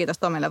sanoa kiitos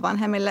omille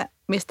vanhemmille,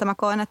 mistä mä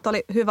koen, että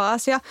oli hyvä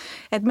asia.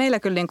 Että meillä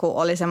kyllä niin kuin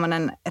oli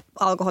semmoinen, että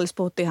alkoholista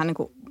puhuttiin ihan niin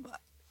kuin,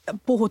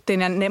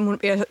 puhuttiin ja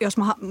jos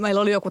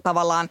meillä oli joku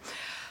tavallaan,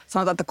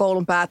 sanotaan, että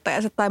koulun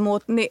päättäjäiset tai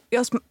muut, niin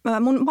jos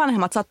mun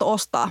vanhemmat saattoi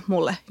ostaa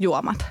mulle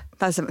juomat,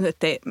 tai se,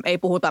 että ei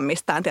puhuta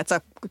mistään, tiedätkö,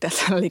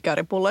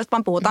 likööripulloista,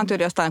 vaan puhutaan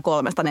tyyli jostain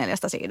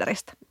 3-4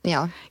 siideristä.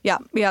 Joo. Ja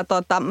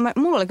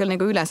mulla oli kyllä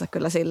niinku yleensä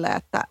kyllä silleen,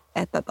 että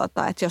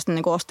jos ne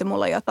niinku osti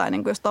mulle jotain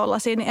niinku just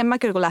tollaisia, niin en mä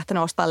kyllä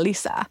lähtenyt ostamaan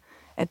lisää.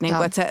 Että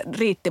niinku, et se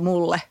riitti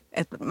mulle,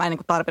 että mä en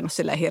niinku tarvinnut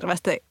silleen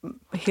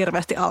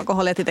hirveästi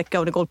alkoholia. Et itsekin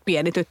on niinku ollut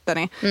pieni tyttö,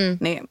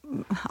 niin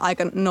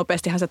aika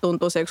nopeastihan se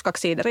tuntuu se 1-2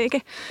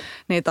 siideriikin.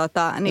 Niin,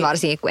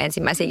 varsinkin kun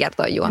ensimmäisiä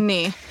kertoja juo.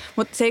 Niin,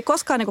 mutta se ei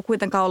koskaan niinku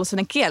kuitenkaan ollut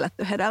sellainen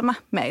kielletty hedelmä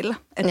meillä.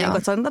 Että niinku,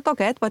 et se on, että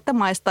okei, että voitte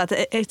maistaa. Et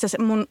itse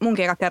asiassa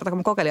munkin eka kerta, kun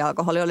mä kokeilin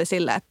alkoholia, oli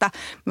silleen, että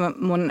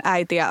mun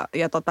äiti ja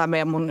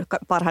mun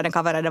parhaiden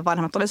kavereiden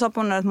vanhemmat oli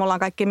sopunut, että me ollaan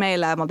kaikki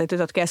meillä ja me oltiin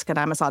tytöt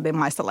keskenään ja me saatiin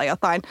maistella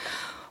jotain.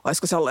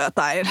 Olisiko se ollut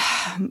jotain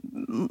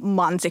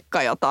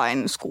mansikka,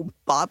 jotain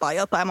skumppaa tai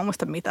jotain, mä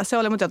muistan mitä se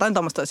oli, mutta jotain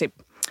tuommoista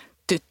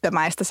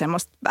tyttömäistä,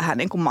 semmoista vähän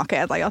niin kuin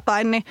makeata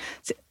jotain, niin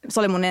se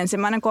oli mun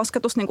ensimmäinen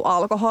kosketus niin kuin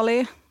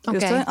alkoholiin.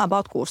 Okay. Just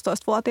about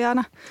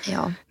 16-vuotiaana.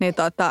 Joo. Niin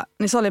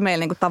se oli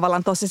meillä niin kuin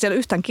tavallaan tosi siellä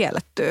yhtään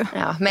kiellettyä.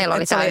 Joo, meillä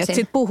oli täysin. Että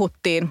siitä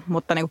puhuttiin,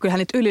 mutta niin kuin kyllähän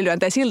niitä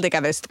ylilyöntejä silti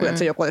kävi,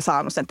 kun joku oli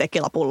saanut sen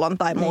tekilapullon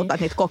tai muuta,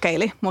 että niitä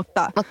kokeili.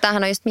 Mutta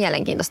tämähän on just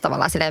mielenkiintoista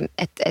tavallaan silleen,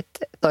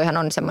 että toihan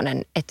on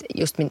semmoinen, että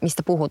just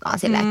mistä puhutaan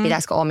silleen, että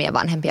pitäisikö omien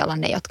vanhempia olla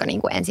ne, jotka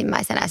niin kuin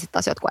ensimmäisenä ja sitten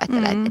taas jotkut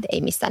ajattelee, että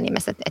ei missään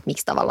nimessä, että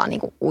miksi tavallaan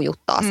niin kuin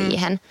ujuttaa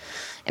siihen.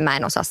 Mä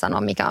en osaa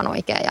sanoa, mikä on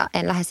oikea ja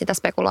en lähde sitä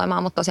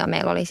spekuloimaan, mutta tosiaan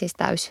meillä oli siis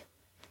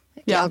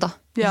kielto.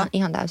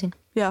 Ihan täysin.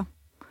 Joo.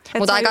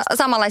 Mutta aika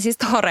samanlaisia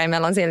storeja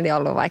meillä on silti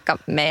ollut, vaikka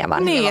meidän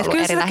vanhemmilla on ollut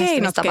eri lähestymistapa. Niin,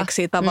 että kyllä sitä keinot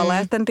keksii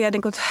tavallaan. Että en tiedä,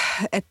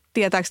 että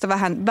tietääkö sitä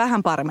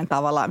vähän paremmin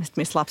tavallaan,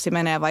 missä lapsi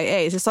menee vai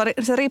ei.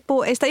 Se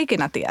riippuu, ei sitä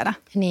ikinä tiedä.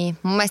 Niin,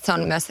 mun mielestä se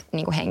on myös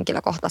niinku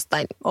henkilökohtaista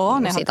tai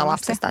siitä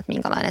lapsesta, että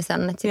minkälainen se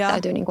on. Että sitten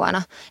täytyy niinku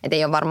aina, että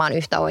ei ole varmaan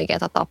yhtä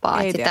oikeaa tapaa.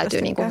 Että sitten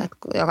täytyy, niinku, että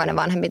jokainen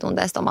vanhempi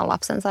tuntee sitä oman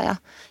lapsensa. Ja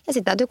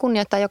sitten täytyy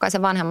kunnioittaa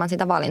jokaisen vanhemman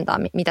sitä valintaa,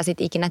 mitä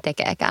sitten ikinä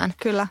tekeekään.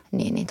 Kyllä.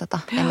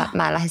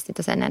 Mä en lähde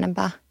sitä sen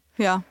enempää.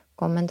 Joo.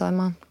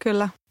 Kommentoimaan.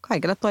 Kyllä.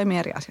 Kaikille toimii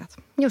eri asiat.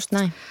 Just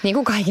näin. Niin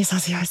kuin kaikissa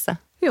asioissa.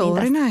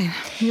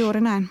 Juuri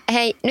näin.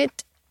 Hei, nyt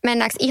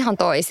mennäänkö ihan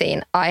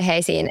toisiin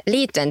aiheisiin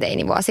liittyen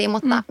teinivuosiin,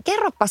 mutta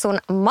kerropa sun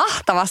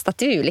mahtavasta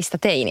tyylistä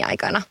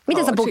teiniaikana.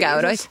 Miten sä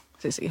pukeuduit?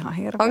 Siis ihan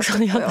hirveä. Onko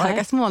sulla jotain?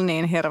 Oikeasti mulla on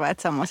niin hirveät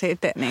semmosia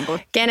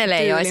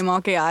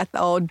tyylimokia,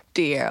 että oh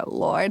dear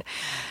lord.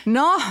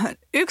 No,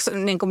 yksi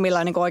millä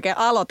oikein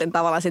aloitin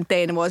tavallaan siinä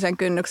teinivuosien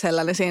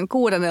kynnyksellä, niin siinä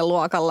 6.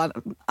 luokalla,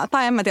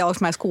 tai en mä tiedä, onko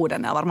mä edes 6.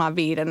 varmaan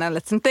 5.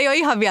 Että se nyt ei ole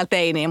ihan vielä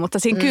teiniä, mutta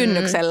siinä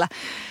kynnyksellä.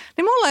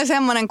 Niin mulla oli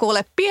semmoinen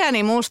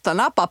pieni musta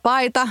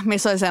napapaita,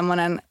 missä oli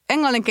semmoinen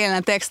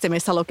englanninkielinen teksti,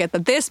 missä luki, että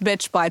this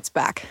bitch bites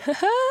back.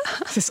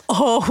 Siis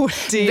oh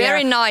dear.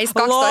 Very nice,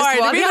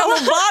 12-vuotiaana. Mitä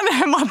mun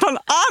vanhemmat on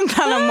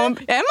antanut mun.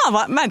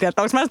 Mä en tiedä,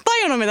 onko mä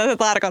tajunnut, mitä se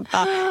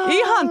tarkoittaa.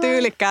 Ihan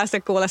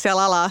tyylikkäästi kuule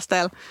siellä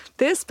ala-asteella.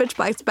 This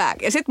bitch bites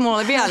back. Ja sit mulla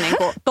oli vielä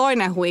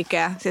toinen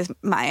huikea. Siis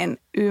mä en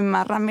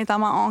ymmärrä, mitä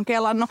mä oon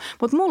kelannut.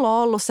 Mutta mulla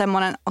on ollut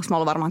semmoinen, onko mä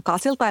ollut varmaan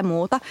Kasil tai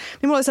muuta.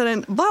 Niin mulla oli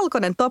sellainen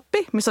valkoinen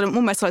toppi, missä oli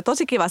mun mielestä oli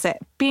tosi kiva se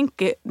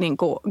pinkki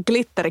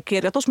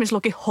glitterikirjoitus, missä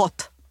luki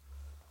hot.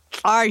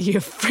 Are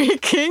you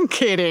freaking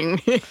kidding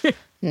me?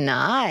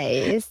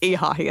 Nice.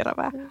 Ihan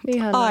hirveä.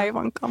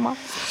 Aivan kama.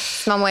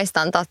 Mä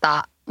muistan,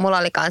 mulla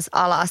oli kans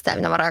ala-asteella,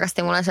 mitä mä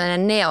rakastin. Mulla oli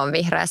sellainen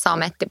neonvihreä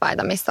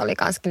samettipaita, missä oli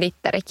kans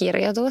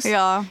glitterikirjoitus.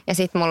 Joo. Ja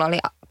sit mulla oli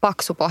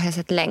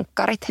paksupohjaiset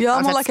lenkkarit.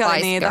 Joo, mullakin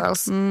oli niitä.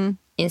 Girls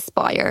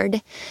inspired.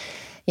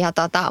 Ja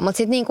mut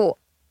sit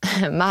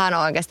mähän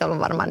on oikeasti ollut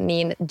varmaan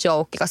niin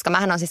joke, koska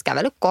mähän on siis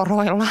kävellyt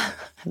koroilla.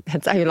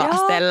 Että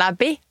yläasteen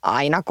läpi,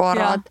 aina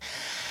korot. Joo.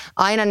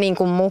 Aina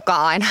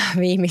mukaan aina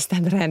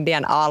viimeisten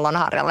trendien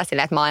aallonharjalla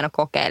silleen, että mä aina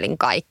kokeilin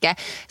kaikkea.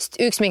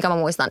 Sitten yksi, minkä mä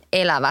muistan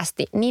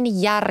elävästi,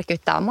 niin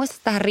järkyttävä.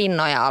 Muistatko tähän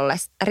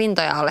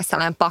rintoja alle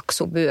sellainen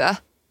paksu vyö?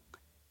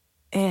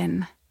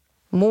 En.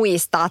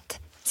 Muistat?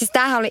 Siis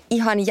tämähän oli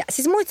ihan,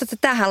 siis muistatko,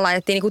 että tähän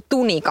laitettiin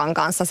tunikan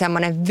kanssa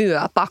semmoinen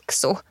vyö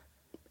paksu?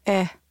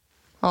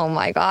 Oh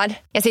my god.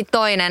 Ja sitten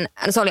toinen,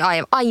 se oli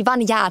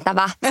aivan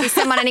jäätävä. Siis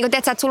semmoinen,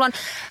 tiedätkö, että sulla on,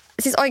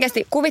 siis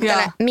oikeasti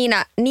kuvittele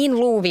minä niin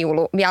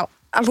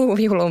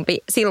luuviulumpi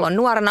silloin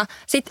nuorena.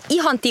 Sitten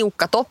ihan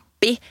tiukka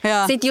toppi.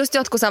 Sitten just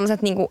jotkut sellaiset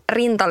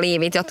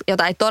rintaliivit,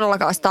 jota ei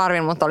todellakaan olisi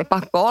tarvinnut, mutta oli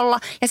pakko olla.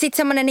 Ja sitten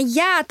semmoinen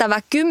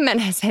jäätävä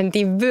 10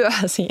 sentin vyö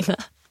siinä.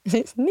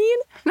 Siis niin.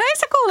 No ei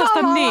se kuulosta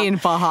Kamala. niin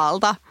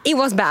pahalta. It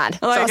was bad.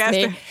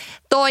 Oikeesti.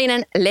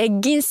 Toinen,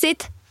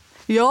 legginsit.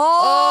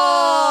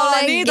 Joo,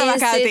 niitä mä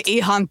legginsit. käytin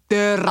ihan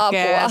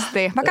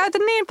törkeästi. Apua. Mä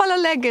käytin niin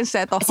paljon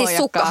legginsejä tohon. Siis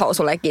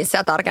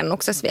sukkahousulegginsiä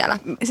tarkennuksessa vielä.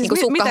 Siis niinku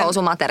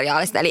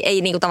sukkahousumateriaalista, eli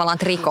ei niinku tavallaan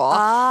trikoo,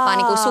 vaan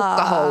niinku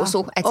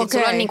sukkahousu. Että sit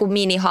sulla on niinku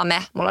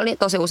minihame, mulla oli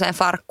tosi usein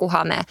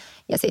farkkuhame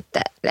ja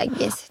sitten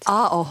legginsit.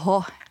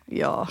 Oho,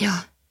 joo. Joo,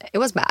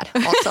 it was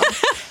bad also.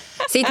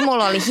 Sitten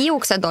mulla oli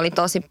hiukset, oli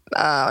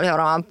oli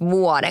varmaan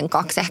vuoden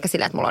 2 ehkä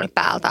silleen, että mulla oli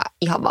päältä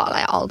ihan vaalea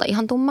ja alta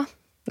ihan tumma.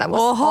 That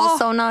was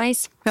also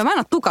nice. Ja mä en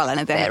ole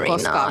tukallinen tehnyt Very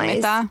koskaan nice.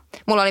 mitään.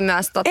 Mulla oli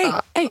myös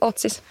Ei.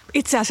 otsis.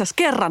 Itse asiassa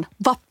kerran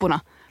vappuna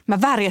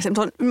mä värjäsin.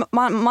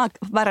 Mä oon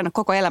värjännyt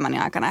koko elämäni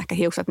aikana ehkä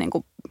hiukset niin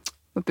kuin,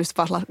 mä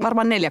pystyn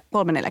varmaan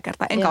 3-4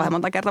 kertaa, en kauhean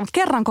monta kertaa. Mutta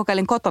kerran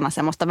kokeilin kotona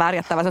semmoista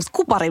värjättävää, semmoista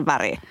kuparin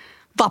väriä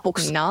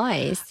vapuksi.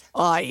 Nice.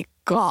 Ai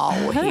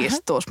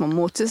kauhistus. Mun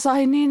mutsi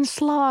sai niin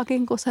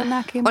slaakin, kun se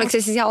näki. Oliko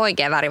se siis ihan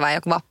oikea väri vai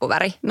joku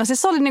vappuväri? No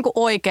siis se oli niinku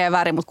oikea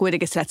väri, mutta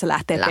kuitenkin sillä, että se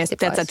lähtee pois.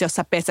 että jos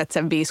sä peset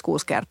sen 5-6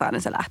 kertaa,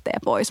 niin se lähtee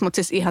pois. Mutta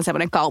siis ihan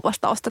semmoinen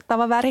kaupasta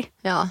ostettava väri.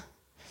 Joo.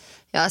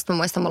 Ja sitten mä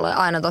muistan, mulla oli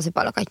aina tosi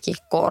paljon kaikkia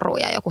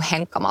koruja. Joku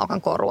Henkka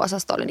Maukan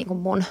koruosasto oli niinku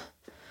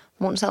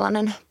mun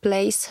sellainen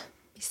place,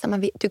 missä mä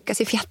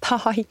tykkäsin viettää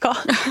aikaa.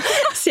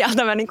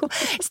 Sieltä mä niinku,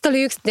 sitten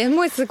oli yksi,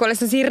 muistatko, kun oli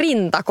sellaisia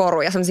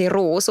rintakoruja, sellaisia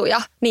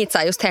ruusuja. Niitä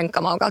sai just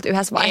Henkka Maukalta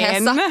yhdessä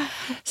vaiheessa.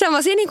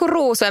 Semmoisia niinku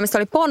ruusuja, mistä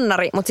oli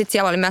ponnari, mutta sitten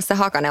siellä oli myös se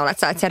hakaneula,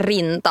 että sait sen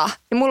rinta.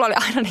 Ja mulla oli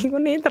aina niinku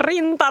niitä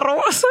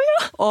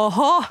rintaruusuja.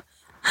 Oho.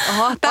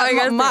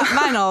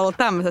 Mä en ole ollut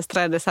tämmöisessä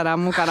trendissä enää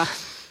mukana.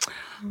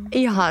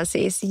 Ihan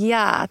siis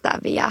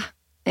jäätäviä.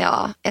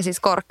 Joo. Ja siis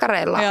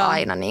korkkareilla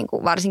aina,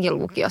 niinku, varsinkin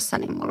lukiossa,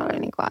 niin mulla oli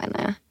niinku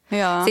aina.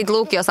 Ja sitten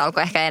lukiossa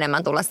alkoi ehkä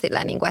enemmän tulla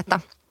silleen, niinku, että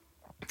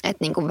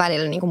niinku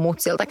välillä niinku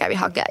mutsilta kävi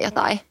hakea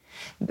jotain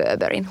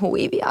Burberryn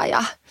huivia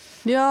ja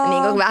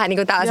niinku, vähän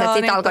niinku tällaiset.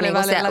 Sitten alkoi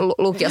niinku se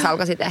lukiossa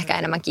alkoi sitten ehkä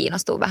enemmän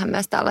kiinnostua vähän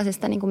myös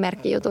tällaisista niinku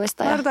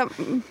merkkijutuista. Mä yritän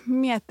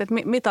miettiä, että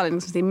mitä oli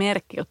sellaisia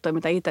merkkijuttuja,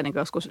 mitä itse niinku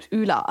joskus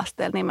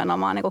yläasteella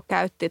nimenomaan niinku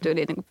käytti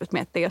tyyliin, niinku jos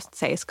miettii just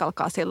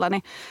seiskalkaasilla,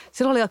 niin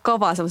silloin oli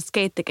kovaa sellaiset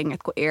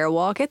skeittikengät kuin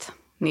Airwalkit.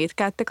 Niitä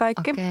käytti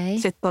kaikki. Okay.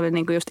 Sitten oli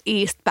niinku just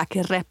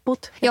Eastbackin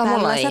repput. Joo,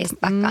 mulla oli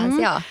Eastback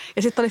kanssa, joo.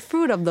 Ja sitten oli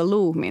Fruit of the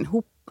Loomin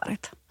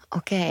hupparit.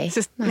 Okei,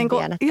 siis, niinku,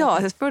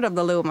 siis Fruit of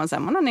the Loom on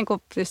semmoinen,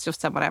 niinku, siis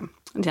just semmoinen,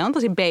 se on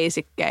tosi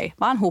basic gay,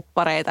 vaan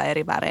huppareita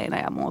eri väreinä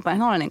ja muuta.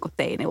 Ne oli niinku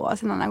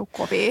teinivuosina niinku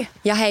kovia.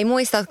 Ja hei,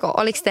 muistatko,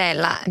 oliko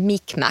teillä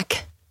Mic Mac?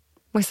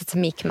 Muistatko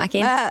Mic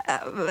Macin?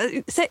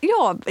 Siis,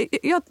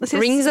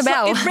 rings a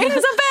bell. It rings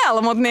a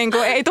bell, mutta niinku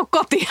ei tule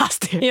kotiin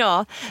asti.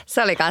 Joo,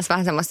 se oli myös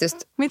vähän semmoista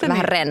just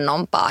vähän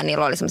rennompaa.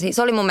 Niillä oli semmosia,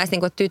 se oli mun mielestä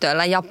niinku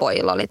tytöillä ja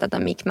pojilla oli tätä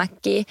Mic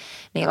Macia.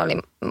 Niillä oli,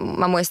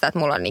 mä muistan, että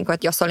mulla oli niinku,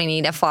 että jos oli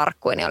niiden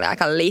farkkuja, niin oli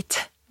aika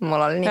lit.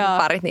 Mulla oli niinku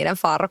parit niiden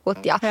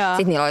farkut ja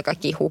sitten niillä oli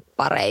kaikki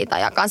huppareita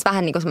ja kans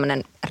vähän niinku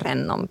semmoinen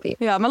rennompi.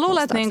 Joo, mä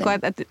luulen, että niinku,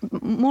 et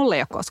mulla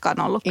ei ole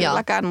koskaan ollut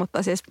kylläkään,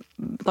 mutta siis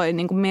toi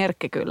niinku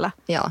merkki kyllä.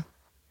 Joo.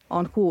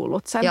 On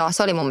kuullut sen. Joo,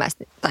 se oli mun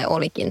mielestä, tai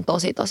olikin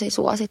tosi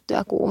suosittu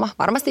ja kuuma.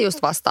 Varmasti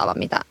just vastaava,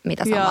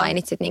 mitä sä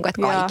mainitsit, niin kuin,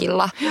 että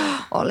kaikilla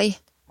oli.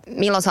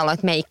 Milloin sä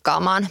aloit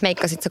meikkaamaan?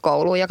 Meikkasit sä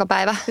kouluun joka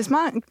päivä? Siis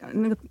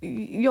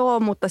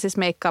mutta siis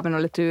meikkaaminen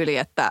oli tyyli,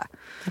 että...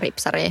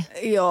 Ripsaria.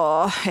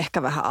 Joo,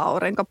 ehkä vähän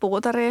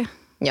aurinkopuutaria.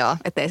 Joo.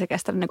 Että ei se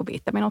kestänyt niinku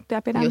 5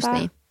 minuuttia pidempään. Just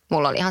niin.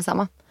 Mulla oli ihan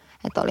sama.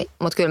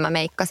 Mutta kyllä mä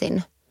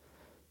meikkasin.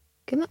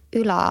 Kyllä mä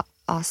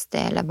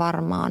yläasteelle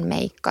varmaan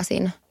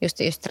meikkasin.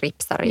 Just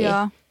ripsaria.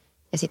 Joo.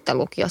 Ja sitten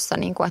lukiossa,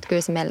 niin kuin, että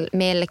kyllä se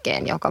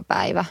melkein joka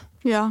päivä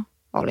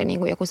oli niin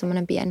kuin joku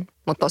semmoinen pieni,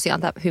 mutta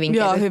tosiaan hyvin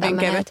kevyttä. Joo, hyvin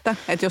kevyttä.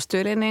 Että just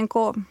tyyli niin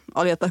kuin,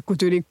 oli jotain kuin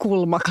tyyli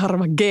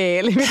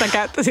kulmakarvageeli, mitä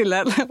käytti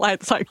silleen,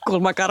 että sai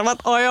kulmakarvat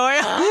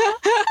ojoja.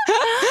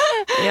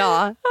 Joo,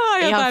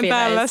 jotain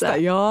tällaista.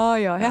 Joo.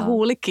 Ja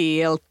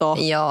huulikiilto.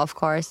 Joo, of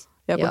course.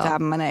 Joku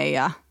tämmöinen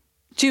ja...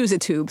 Juicy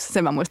Tubes,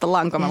 sen mä muistan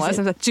lankomalla, oli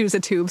sellaiset Juicy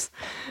Tubes,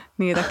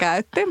 niitä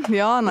käytti.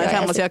 Joo, noin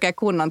semmoisia oikein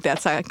kunnon,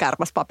 tiedätkö,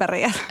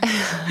 kärpäspaperia.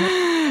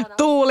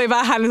 Tuuli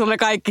vähän, niin sulla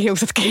kaikki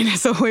hiukset kiinni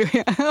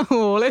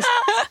huulis.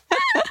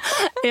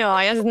 Joo,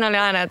 ja sitten ne oli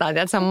aina jotain,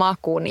 tiedätkö,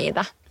 maku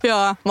niitä.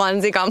 Joo.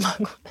 Mansikan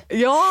maku.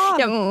 Joo.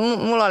 Ja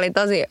mulla oli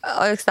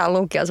oliko tää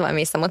lukiossa vai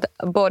missä, mutta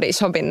Body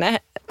Shopin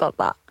ne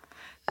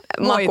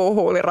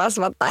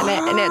makuuhuulirasvat tai ne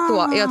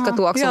jotka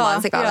tuoksu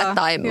mansikalle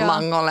tai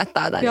mangolle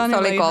tai jotain. Joo, se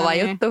oli kova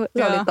juttu.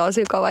 Se oli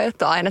tosi kova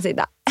juttu aina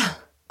sitä.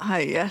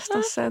 Ai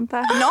jästäs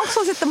sentään. No onko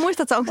sulla sitten,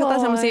 muistatko, onko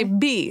jotain sellaisia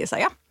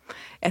biisejä,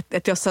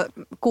 että jos sä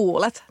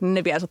kuulet, niin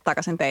ne vie sut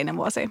takaisin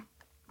teinivuosiin?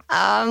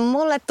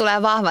 Mulle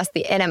tulee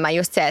vahvasti enemmän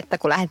just se, että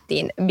kun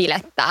lähdettiin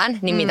bilettään,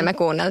 niin mitä me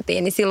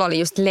kuunneltiin, niin silloin oli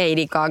just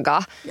Lady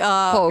Gaga,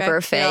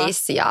 Poker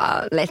Face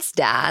ja Let's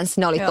Dance.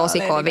 Ne oli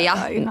tosi kovia.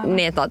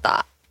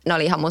 Ne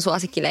oli ihan mun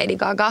suosikki Lady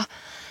Gaga.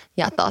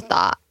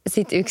 Ja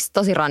sit yksi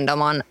tosi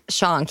random on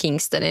Sean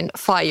Kingstonin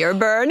Fire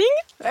Burning.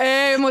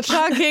 Ei, mutta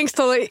Sean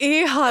Kingston oli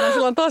ihana.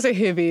 Sillä on tosi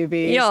hyviä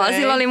biisejä. Joo,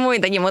 sillä oli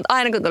muitakin, mutta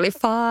aina kun tuli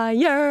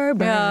Fire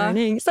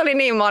Burning, se oli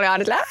niin, mä olin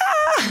aina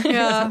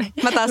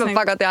mä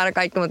pakotin aina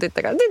kaikki mun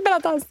tyttöön. Nyt pelaa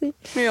tanssia.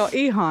 Joo,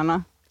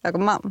 ihana. Ja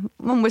kun mä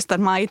muistan,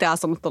 että mä oon itse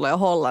asunut tuolla jo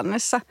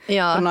Hollannissa.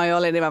 Joo. Kun noi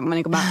oli,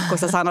 niin kun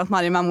sä sanoit,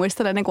 mä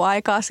muistelen niin kuin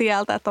aikaa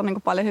sieltä, että on niin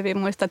kuin paljon hyviä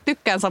muistaa.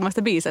 Tykkään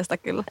samoista biiseistä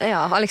kyllä.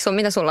 Joo,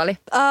 mitä sulla oli?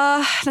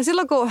 No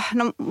silloin kun,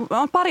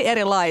 on pari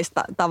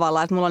erilaista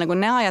tavallaan, että mulla on niin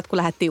kuin ne ajat, kun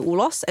lähdettiin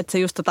ulos, että se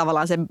just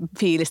tavallaan se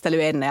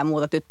fiilistely ennen ja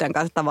muuta tyttöjen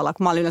kanssa tavallaan,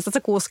 kun mä olin yleensä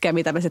se kuskea,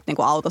 mitä me sitten niin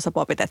kuin autossa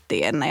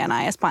popitettiin ennen ja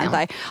näin edespäin. Joo.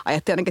 Tai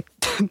ajettiin ainakin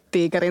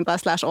tiikerin tai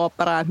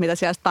 /operaan, että mitä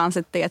siellä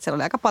tanssittiin, että siellä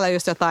oli aika paljon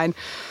just jotain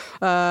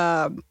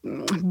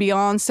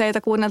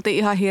Beyoncéta kuunneltiin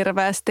ihan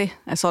hirveästi.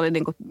 Se oli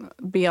niinku,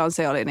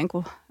 Beyoncé oli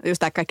niinku, just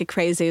tämä kaikki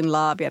Crazy in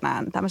Love ja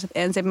nämä tämmöiset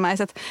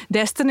ensimmäiset.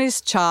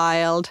 Destiny's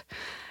Child,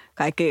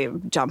 kaikki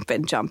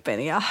Jumpin'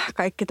 ja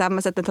kaikki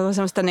tämmöiset. Että on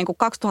semmoista niinku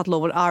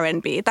 2000-luvun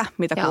R&B:tä,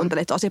 mitä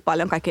kuuntelit tosi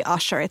paljon. Kaikki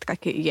Usherit,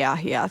 kaikki ja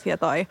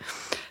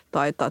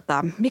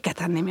mikä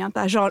tämän nimi on?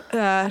 Tämä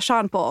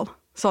Sean Paul.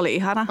 Se oli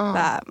ihana.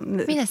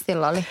 Mitäs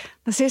sillä oli?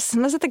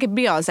 No se teki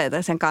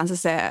Beyoncéta sen kanssa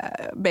se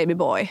Baby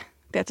Boy.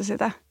 Tiedätkö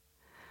sitä?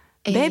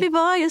 Ei. Baby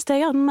boy, you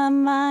stay on my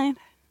mind.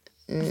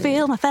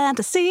 Feel my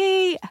fantasy.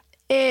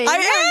 Ei, ai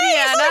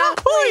ei, se oli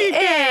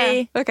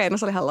huikea. Okei, no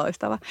se oli ihan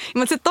loistava.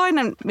 Mutta se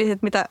toinen,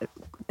 mitä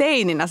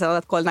teininä sä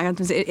olet, kun oli näkynyt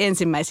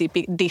ensimmäisiä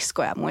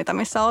diskoja ja muita,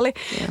 missä oli,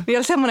 niin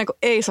oli semmoinen kuin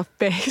Ace of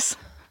Base.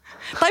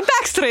 Tai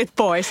Backstreet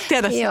Boys,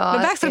 tiedätkö? No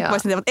Backstreet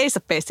Boys, niin Ace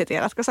of Base,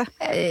 tiedätkö sä?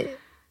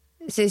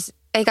 Siis,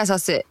 eikä se ole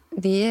se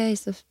The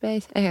Ace of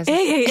Base? Ei.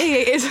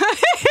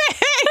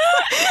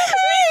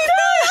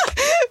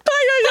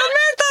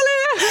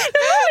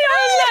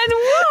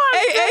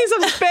 Ei se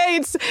on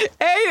Spades.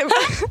 Ei.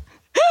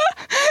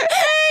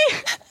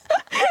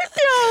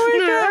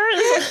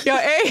 Joo,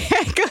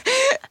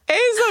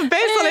 ei se on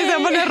Spades. Oli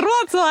semmoinen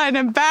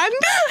ruotsalainen bändi,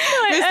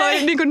 mistä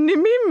oli niinku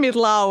mimmit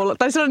laulu.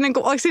 Tai se oli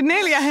niinku, oliko siinä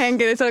 4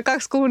 henkiä, niin se oli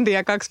 2 kundia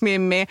ja 2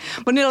 mimmiä.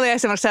 Mutta niillä oli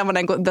esimerkiksi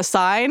semmoinen kuin The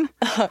Sign.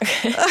 Okay.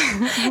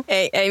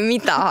 ei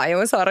mitään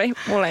hajua, sori.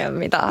 Mulla ei ole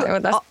mitään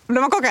hajua tästä.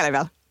 No mä kokeilen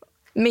vielä.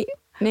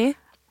 Niin?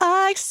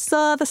 I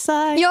saw the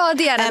sign. Joo,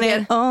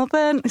 tiedän.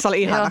 Open. Se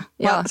oli ihana.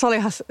 Se oli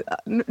ihan,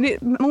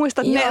 mä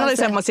muistan, että ne oli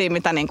semmosia,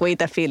 mitä niinku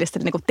itse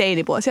fiilistelin niinku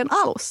teinivuosien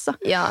alussa.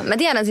 Joo, mä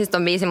tiedän siis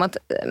ton biisin, mutta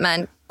mä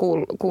en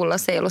kuulla,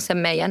 se ei ollut sen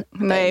meidän.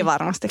 No ei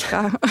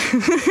varmastikaan.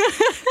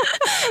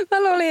 Mä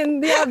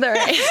luulin The Other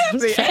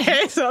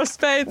Ace of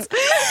Spades.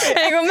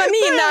 Ei kun mä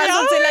niin näen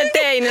sut silleen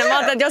teininä. Mä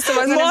ajattelin, että jos se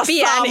on sellainen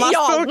pieni.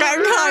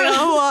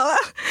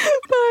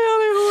 Toi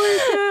oli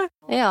huikea.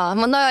 Joo,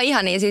 mutta noi on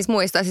ihania siis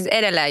muistaa siis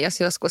edelleen,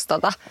 jos joskus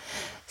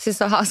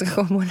siis on hauska,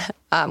 kun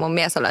mun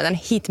mies on löytänyt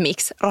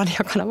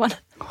Hitmix-radiokanavan.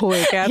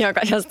 Huikea.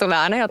 Jos tulee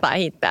aina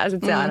jotain hittää,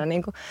 sit se aina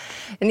niinku,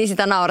 niin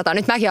sitä naurataan.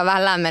 Nyt mäkin olen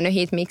vähän lämmennyt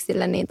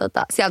Hitmixille, niin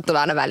sieltä tulee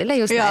aina välillä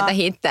just näitä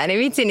hittejä. Niin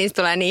vitsi,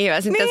 niistä tulee niin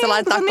hyvä. Sitten niin, se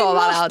laittaa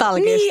kovalle.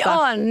 Niin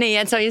on, niin,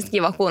 että se on just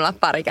kiva kuunnella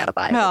pari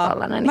kertaa.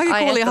 Joo, niin, mäkin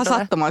kuulin ihan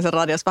sattumaisen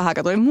radiossa vähän,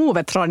 kun tuli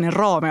Moovetronin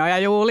Romeo ja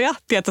Julia.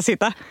 Tiedätkö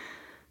sitä?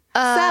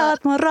 Sä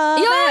oot mun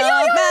Romeo,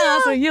 mä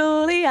oon sun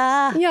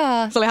Julia.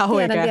 Se oli ihan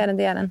huikea.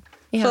 Tiedän.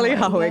 Se oli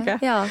ihan huikea.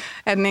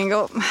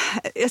 Niinku,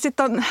 ja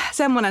sitten on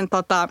semmoinen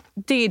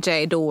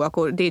DJ-duo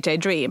kuin DJ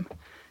Dream,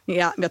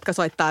 jotka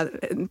soittaa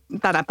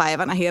tänä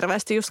päivänä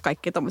hirveästi just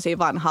kaikki tommosia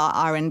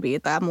vanhaa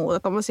R&B:tä ja muuta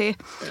tommosia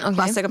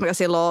klasseja, mikä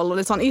silloin on ollut.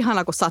 Niin se on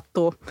ihana, kun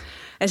sattuu.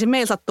 Esimerkiksi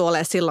meillä sattuu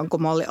olemaan silloin,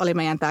 kun oli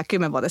meidän tämä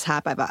 10-vuotis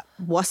hääpäivä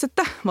vuosi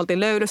sitten. Me oltiin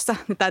Löydyssä,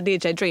 niin tämä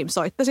DJ Dream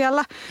soitti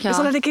siellä. Ja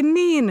se oli jotenkin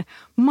niin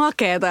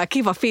makeeta ja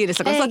kiva fiilis,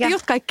 kun soitti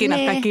just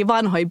kaikkia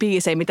vanhoja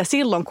biisejä, mitä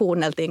silloin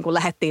kuunneltiin, kun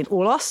lähdettiin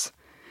ulos.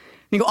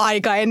 Niin kuin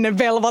aika ennen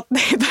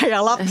velvoitteita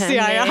ja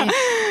lapsia. Ja,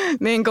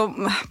 niin kuin,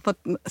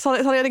 se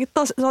oli jotenkin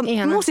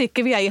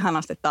musiikki vie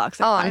ihanasti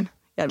taaksepäin. On.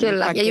 Ja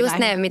kyllä, ja just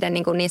ne, miten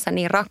niinku, niissä on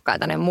niin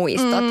rakkaita ne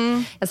muistot.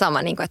 Ja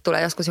sama, niinku, että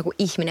tulee joskus joku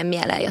ihminen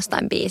mieleen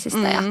jostain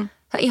biisistä. Ja se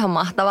on ihan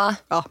mahtavaa.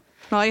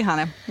 No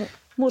ihana.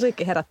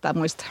 Musiikki herättää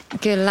muistaa.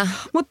 Kyllä.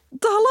 Mutta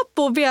tuohon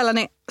loppuun vielä,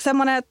 niin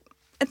semmoinen,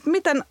 että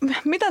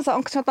miten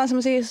onko jotain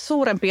semmoisia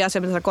suurempia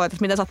asioita, mitä sä koet,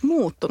 että miten sä oot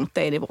muuttunut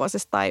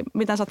teinivuosista tai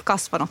miten sä oot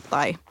kasvanut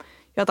tai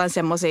jotain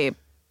semmoisia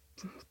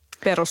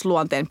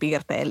perusluonteen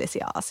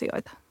piirteellisiä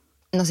asioita?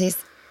 No siis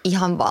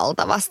ihan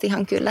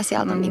valtavastihan kyllä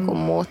sieltä on niinku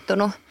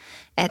muuttunut.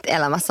 Että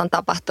elämässä on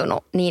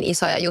tapahtunut niin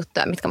isoja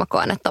juttuja, mitkä mä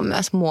koen, että on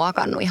myös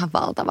muokannut ihan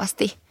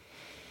valtavasti.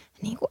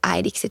 Niin kuin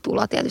äidiksi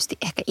tulo tietysti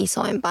ehkä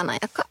isoimpana,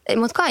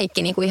 mutta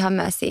kaikki niin kuin ihan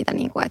myös siitä,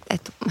 niin kuin,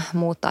 että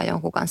muuttaa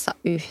jonkun kanssa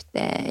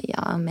yhteen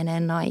ja menee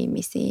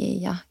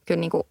naimisiin ja kyllä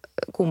niin kuin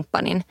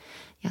kumppanin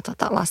ja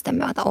lasten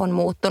myötä on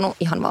muuttunut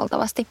ihan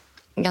valtavasti.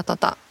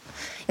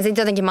 Ja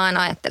sitten jotenkin mä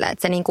aina ajattelen,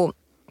 että se, niin kuin,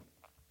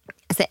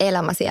 se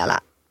elämä siellä,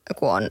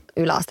 kun on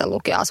yläasteen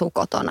lukio, asuu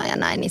kotona ja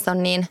näin, niin se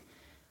on niin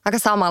aika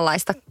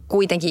samanlaista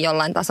kuitenkin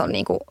jollain tasolla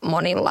niin kuin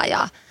monilla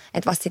ja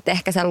että vasta sitten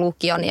ehkä sen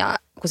lukion ja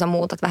kun sä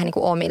muutat vähän niin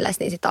kuin omilles,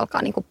 niin sitten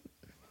alkaa niin kuin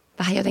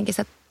vähän jotenkin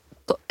se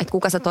että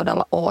kuka sä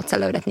todella oot. Sä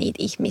löydät niitä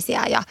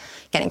ihmisiä ja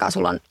kenen kanssa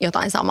sulla on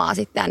jotain samaa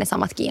sitten ja ne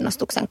samat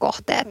kiinnostuksen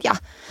kohteet. Ja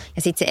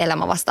sitten se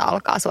elämä vasta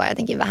alkaa sua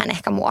jotenkin vähän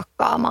ehkä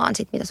muokkaamaan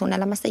sit, mitä sun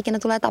elämässä ikinä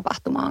tulee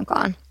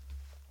tapahtumaankaan.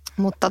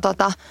 Mutta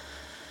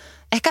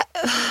ehkä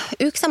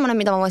yksi semmoinen,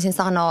 mitä mä voisin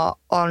sanoa,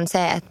 on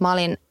se, että mä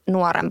olin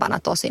nuorempana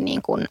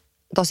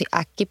tosi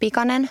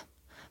äkkipikainen.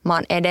 Mä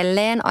oon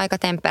edelleen aika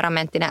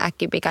temperamenttinen,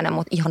 äkkipikainen,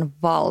 mutta ihan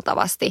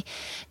valtavasti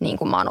niin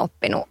kuin mä oon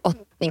oppinut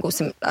niin kuin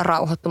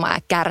rauhoittumaan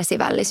ja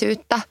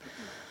kärsivällisyyttä.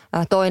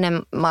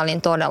 Toinen, mä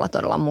olin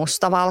todella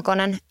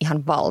mustavalkoinen,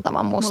 ihan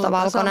valtavan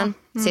mustavalkoinen.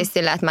 Siis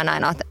silleen, että mä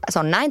näin, että se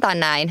on näin tai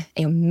näin,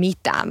 ei ole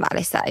mitään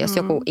välissä. Jos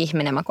joku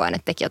ihminen mä koen,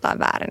 että teki jotain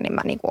väärin, niin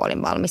mä niin kuin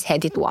olin valmis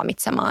heti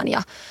tuomitsemaan.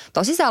 Ja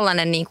tosi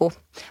sellainen niin kuin,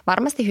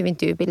 varmasti hyvin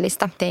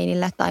tyypillistä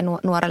teinille tai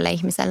nuorelle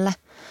ihmiselle.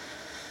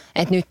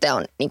 Että nyt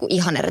on niin kuin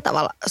ihan eri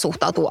tavalla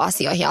suhtautuu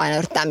asioihin ja aina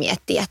yrittää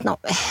miettiä,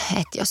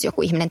 että jos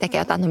joku ihminen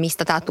tekee jotain, että no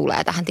mistä tämä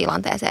tulee tähän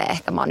tilanteeseen.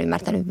 Ehkä mä oon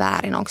ymmärtänyt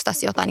väärin, onko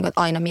tässä jotain, niin kuin,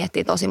 että aina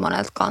miettii tosi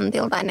monelta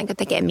kantilta ennen kuin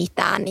tekee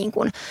mitään. Niin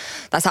kuin,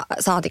 tai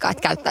saatikaan,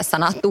 että käyttäisi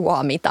sanaa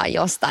tuomi tai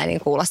jostain,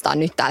 niin kuulostaa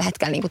nyt tällä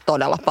hetkellä niin kuin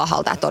todella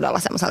pahalta ja todella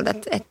semmoiselta,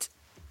 että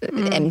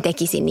en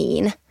tekisi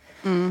niin.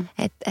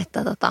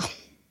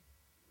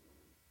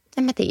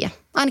 En mä tiedä.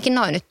 Ainakin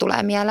noin nyt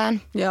tulee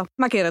mieleen. Joo.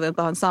 Mä kirjoitin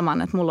tuohon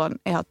saman, että mulla on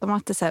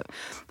ehdottomasti se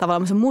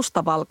tavallaan se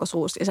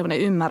mustavalkoisuus ja semmoinen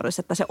ymmärrys,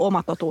 että se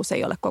oma totuus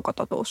ei ole koko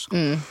totuus.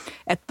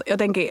 Että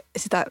jotenkin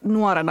sitä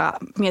nuorena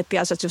miettii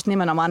asiat just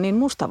nimenomaan niin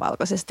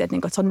mustavalkoisesti, että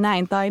se on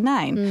näin tai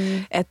näin.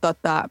 Että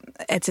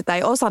sitä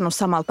ei osannut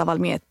samalla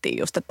tavalla miettiä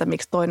just, että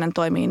miksi toinen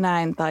toimii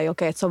näin tai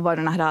okei, että se on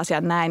voinut nähdä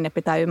asian näin ja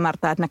pitää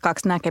ymmärtää, että ne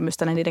kaksi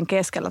näkemystä, ne niiden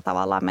keskellä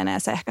tavallaan menee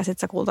se ehkä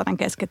sitten se kultainen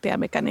keskitie,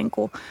 mikä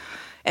niinku,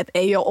 että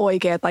ei ole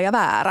oikeaa ja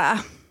väärää.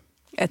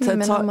 Että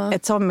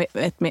se on,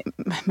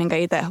 minkä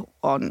itse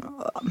on,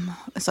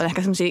 se on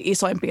ehkä sellaisia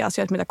isoimpia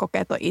asioita, mitä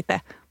kokeet on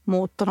itse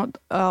muuttunut,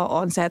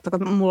 on se, että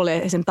mulla oli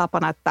esim.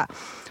 Tapana, että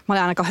mä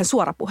olin aina kauhean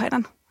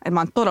suorapuheinen. Että mä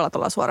oon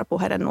todella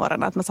suorapuheinen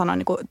nuorena, että mä sanoin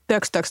niinku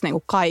töks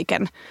niinku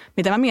kaiken,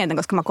 mitä mä mietin,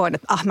 koska mä koin,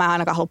 että mä en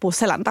ainakaan halua puhua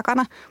selän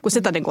takana. Kun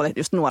sitä niinku oli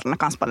just nuorena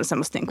kanssa paljon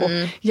semmoista niinku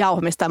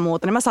jauhmista ja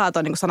muuta, niin mä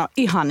saatoin niinku sanoa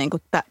ihan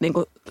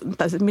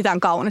mitään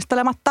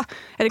kaunistelematta.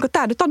 Eli niinku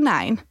tää nyt on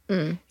näin.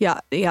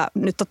 Ja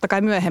nyt totta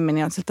kai myöhemmin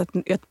niin on se,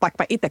 että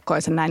vaikka mä itse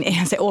koin sen näin, niin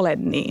eihän se ole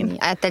niin.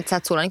 Ajattelit sä,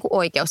 että sulla on niinku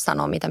oikeus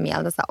sanoa, mitä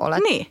mieltä sä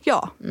olet? Niin,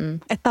 joo.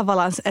 Että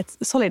tavallaan että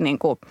se oli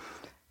niinku...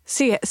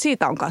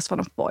 Siitä on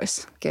kasvanut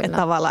pois. Että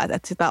tavallaan,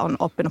 että sitä on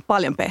oppinut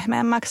paljon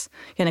pehmeämmäksi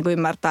ja niin kuin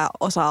ymmärtää,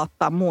 osaa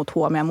ottaa muut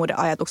huomioon, muiden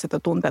ajatukset ja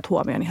tunteet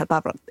huomioon ihan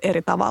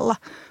eri tavalla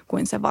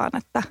kuin se vaan,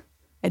 että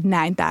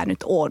näin tämä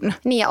nyt on.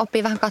 Niin ja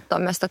oppii vähän katsoa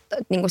myös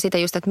niin kuin sitä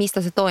just, että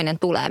mistä se toinen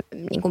tulee,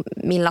 niin kuin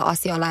millä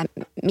asioilla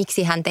ja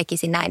miksi hän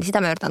tekisi näin.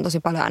 Sitä me yritän tosi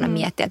paljon aina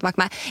miettiä, että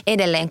vaikka mä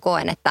edelleen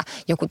koen, että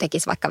joku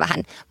tekisi vaikka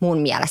vähän mun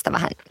mielestä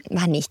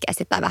vähän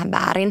nihkeästi tai vähän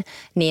väärin,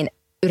 niin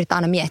yritetään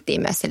aina miettiä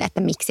myös sille,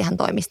 että miksi hän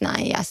toimisi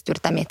näin ja sitten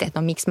yritetään miettiä, että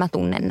no miksi mä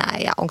tunnen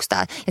näin ja onko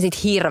tämä. Ja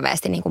sitten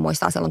hirveästi niin kuin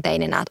muistaa silloin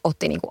teininä, että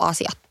otti niin kuin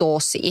asiat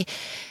tosi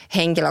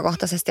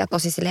henkilökohtaisesti ja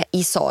tosi sille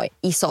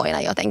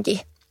isoina jotenkin.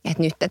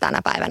 Että nyt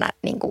tänä päivänä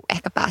niin kuin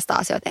ehkä päästään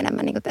asioita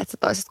enemmän niin kuin teet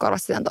toisesta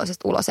korvasta ja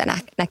toisesta ulos ja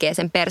näkee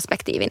sen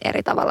perspektiivin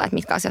eri tavalla, että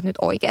mitkä asiat nyt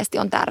oikeasti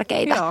on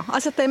tärkeitä. Joo,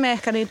 asiat ei mene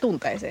ehkä niin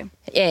tunteisiin.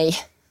 Ei,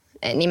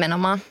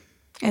 nimenomaan.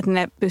 Että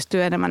ne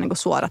pystyy enemmän niin kuin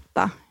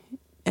suodattaa,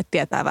 että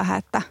tietää vähän,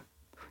 että...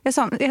 Ja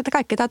se on, että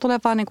kaikki tämä tulee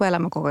vaan niin kuin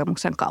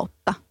elämänkokemuksen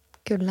kautta.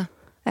 Kyllä.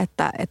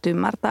 Että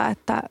ymmärtää,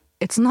 että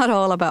it's not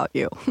all about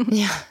you.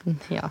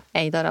 Joo,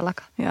 ei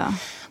todellakaan.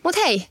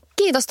 Mutta hei,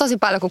 kiitos tosi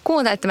paljon, kun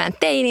kuuntelitte meidän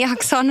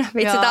teinijakson.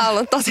 Vitsi, tämä on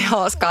ollut tosi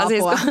hauskaa.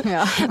 Siis,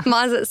 mä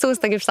oon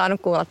sustakin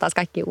saanut kuulla taas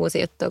kaikki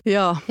uusia juttuja.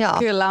 Joo,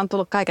 kyllä on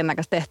tullut kaiken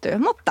näköistä tehtyä.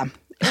 Mutta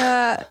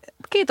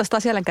kiitos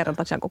taas jälleen kerran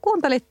tosiaan, kun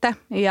kuuntelitte.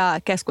 Ja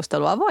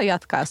keskustelua voi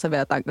jatkaa, jos on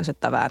vielä jotain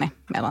kysyttävää, niin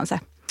meillä on se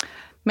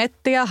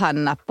Metti ja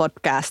Hanna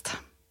podcast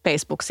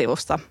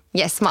Facebook-sivusta.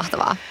 Jes,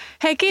 mahtavaa.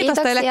 Hei, kiitos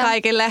teille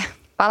kaikille.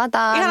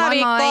 Palataan. Ihanaa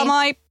viikkoa,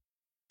 moi.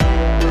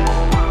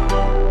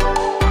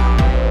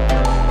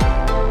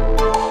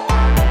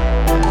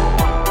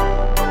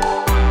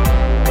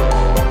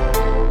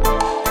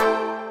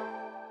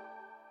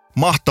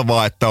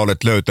 Mahtavaa, että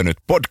olet löytänyt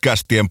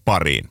podcastien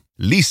pariin.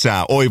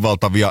 Lisää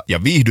oivaltavia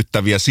ja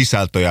viihdyttäviä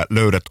sisältöjä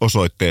löydät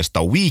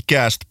osoitteesta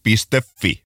wecast.fi.